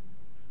his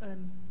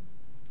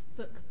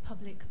book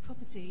Public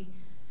Property,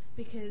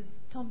 because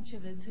Tom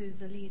Chivers, who's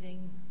the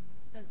leading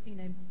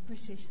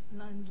British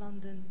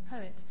London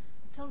poet,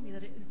 told me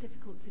that it was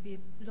difficult to be a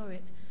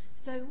laureate.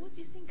 So what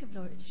do you think of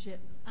laureateship,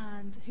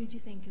 and who do you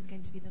think is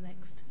going to be the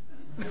next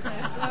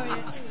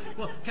laureate?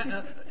 Well,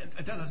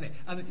 don't ask me.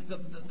 I mean,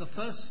 the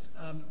first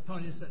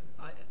point is that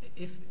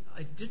if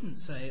I didn't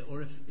say,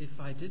 or if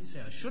I did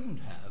say I shouldn't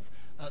have,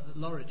 that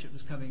laureateship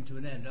was coming to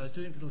an end. I was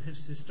doing a little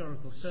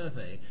historical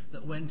survey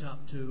that went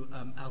up to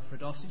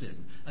Alfred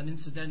Austin, and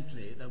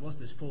incidentally, there was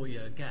this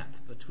 4-year gap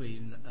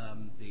between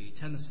the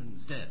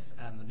Tennyson's death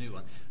and the new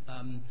one,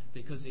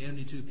 because the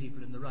only two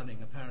people in the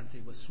running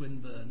apparently were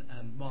Swinburne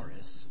and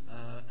Morris,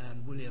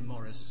 and William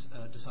Morris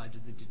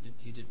decided that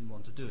he didn't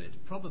want to do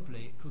it.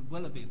 Probably it could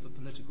well have been for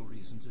political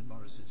reasons in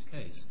Morris's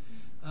case.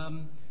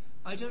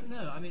 I don't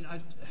know. I mean,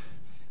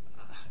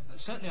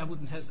 certainly I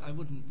wouldn't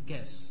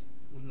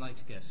like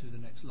to guess who the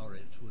next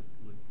laureate would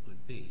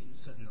be.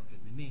 It's certainly not going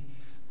to be me.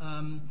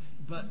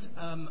 But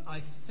I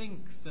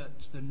think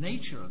that the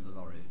nature of the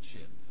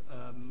laureateship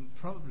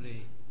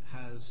probably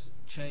has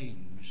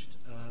changed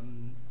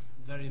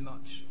very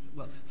much.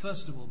 Well,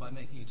 first of all, by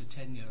making it a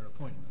 10-year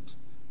appointment.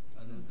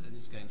 And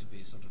it's going to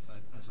be sort of,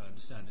 as I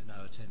understand it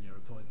now, a 10-year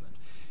appointment.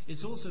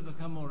 It's also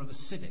become more of a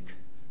civic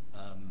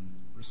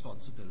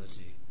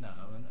responsibility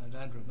now. And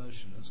Andrew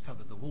Motion has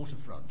covered the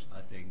waterfront,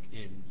 I think,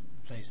 in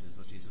places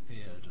that he's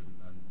appeared and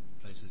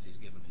places he's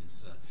given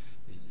his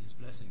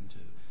blessing to.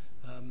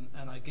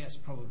 And I guess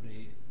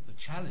probably the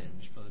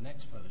challenge for the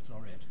next poet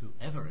laureate,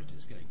 whoever it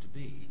is going to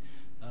be,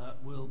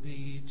 will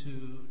be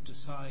to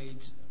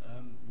decide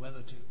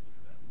whether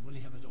will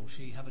he have it or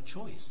she have a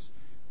choice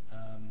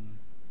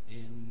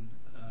in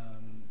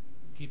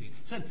keeping it.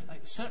 So I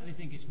certainly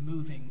think it's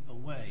moving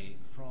away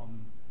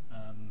from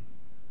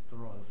the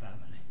royal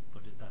family,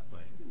 put it that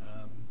way.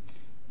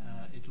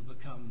 It'll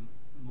become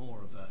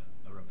more of a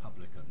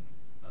Republican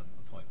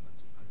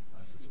appointment,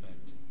 I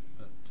suspect.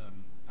 But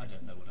I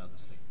don't know what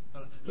others think.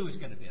 But who is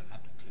going to be, I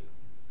have no clue.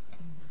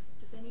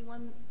 Does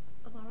anyone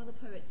of our other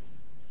poets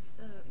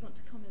want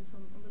to comment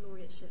on the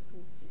laureateship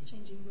or its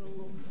changing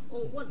role,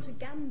 or want to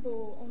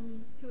gamble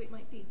on who it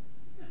might be?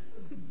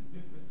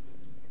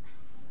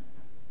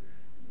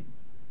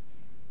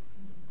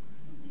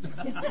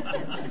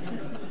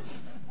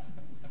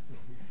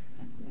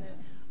 No.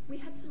 We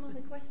had some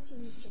other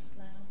questions just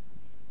now.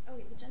 Oh,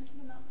 wait, the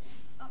gentleman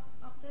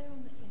up there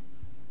on the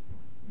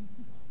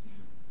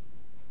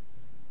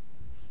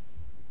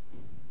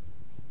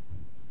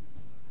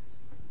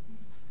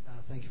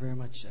Thank you very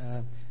much.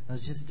 I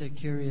was just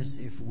curious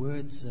if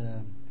words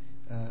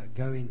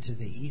go into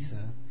the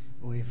ether,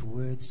 or if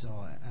words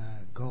are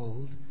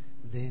gold,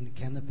 then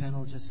can the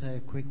panel just say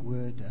a quick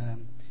word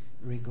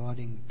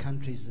regarding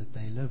countries that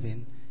they live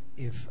in,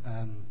 if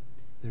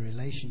the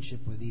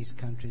relationship with these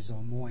countries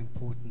are more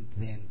important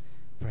than,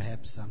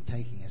 perhaps I'm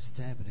taking a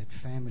stab at it,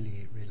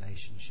 family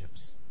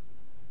relationships,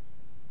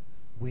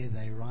 where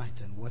they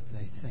write and what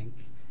they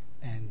think,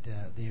 and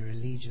their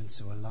allegiance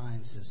or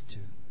alliances to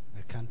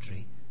a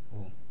country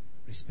or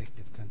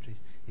respective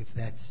countries, if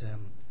that's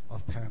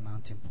of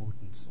paramount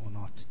importance or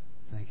not.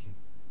 Thank you.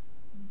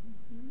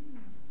 Mm-hmm.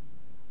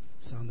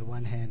 So on the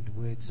one hand,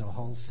 words are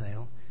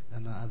wholesale,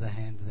 on the other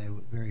hand, they're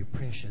very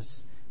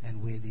precious,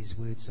 and where these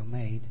words are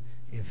made,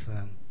 if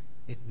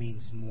it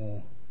means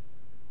more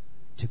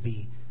to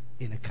be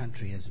in a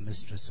country as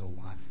mistress or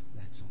wife.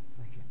 That's all.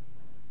 Thank you.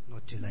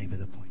 Not to labour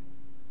the point.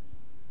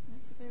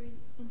 That's a very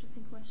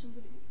interesting question.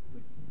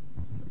 Would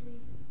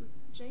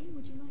Jane,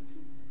 would you like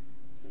to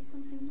say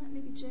something on that?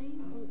 Maybe Jane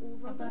or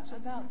Robert?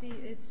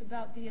 It's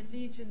about the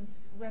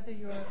allegiance, whether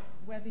your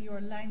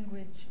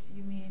language,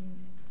 you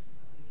mean.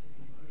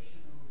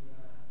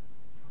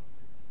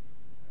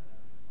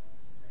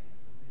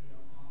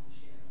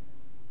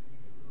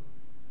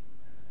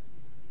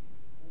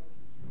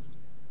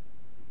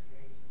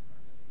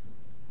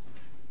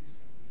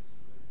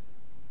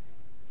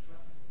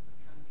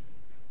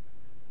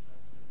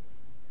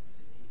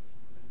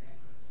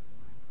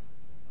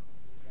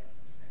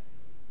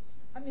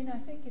 I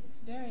think it's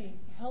very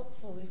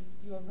helpful if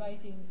you're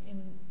writing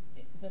in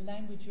the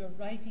language you're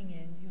writing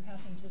in, you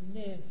happen to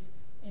live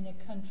in a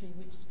country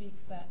which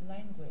speaks that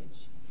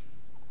language,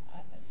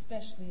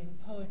 especially in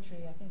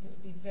poetry. I think it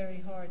would be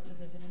very hard to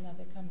live in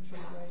another country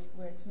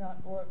where it's not,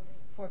 or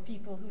for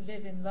people who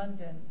live in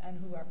London and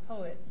who are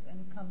poets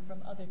and come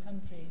from other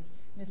countries,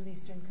 Middle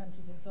Eastern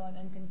countries and so on,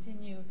 and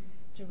continue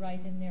to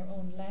write in their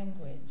own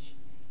language.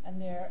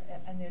 and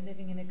they're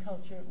living in a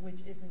culture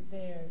which isn't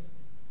theirs.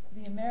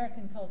 The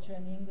American culture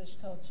and the English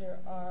culture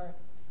are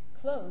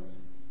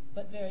close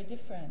but very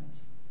different.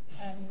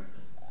 And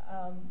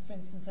for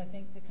instance, I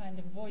think the kind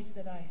of voice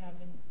that I have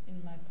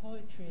in my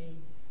poetry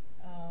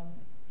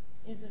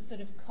is a sort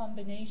of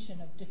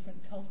combination of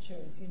different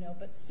cultures,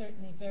 but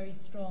certainly very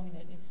strong in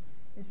it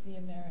is the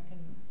American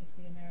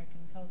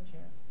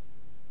culture.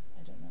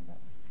 I don't know,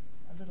 that's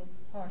a little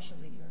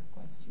partially your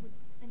question. Would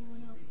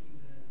anyone else?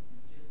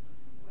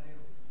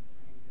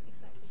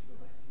 Exactly.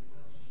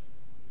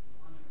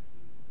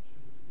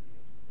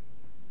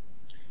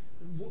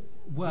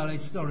 Well,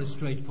 it's not as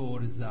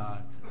straightforward as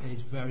that.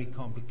 It's very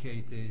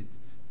complicated,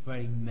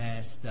 very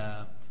messed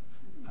up.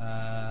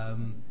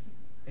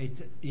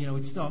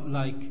 It's not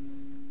like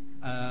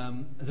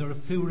there are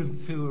fewer and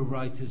fewer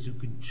writers who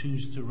can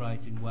choose to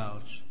write in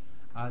Welsh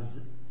as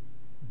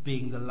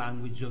being the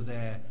language of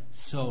their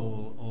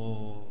soul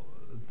or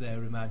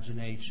their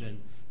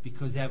imagination,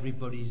 because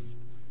everybody's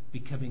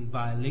becoming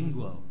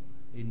bilingual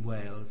in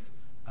Wales.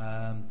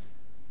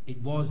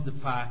 It was the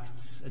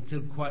fact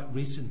until quite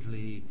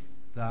recently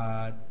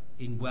that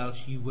in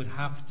Welsh you would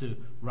have to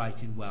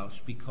write in Welsh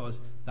because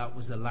that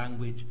was the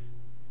language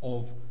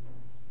of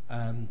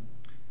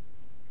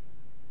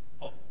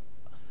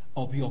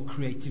your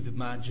creative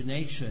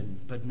imagination.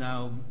 But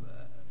now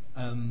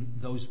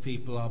those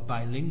people are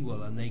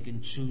bilingual and they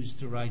can choose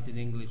to write in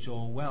English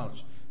or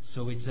Welsh,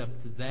 so it's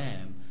up to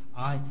them.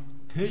 I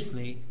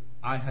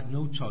had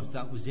no choice.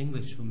 That was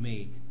English for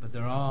me, but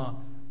there are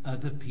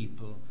other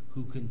people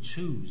who can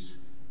choose.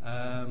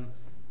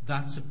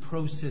 That's a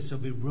process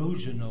of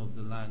erosion of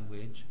the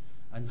language,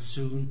 and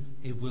soon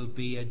it will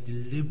be a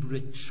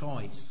deliberate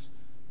choice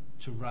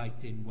to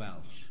write in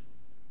Welsh,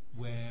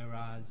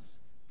 whereas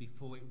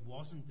before it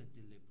wasn't a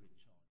deliberate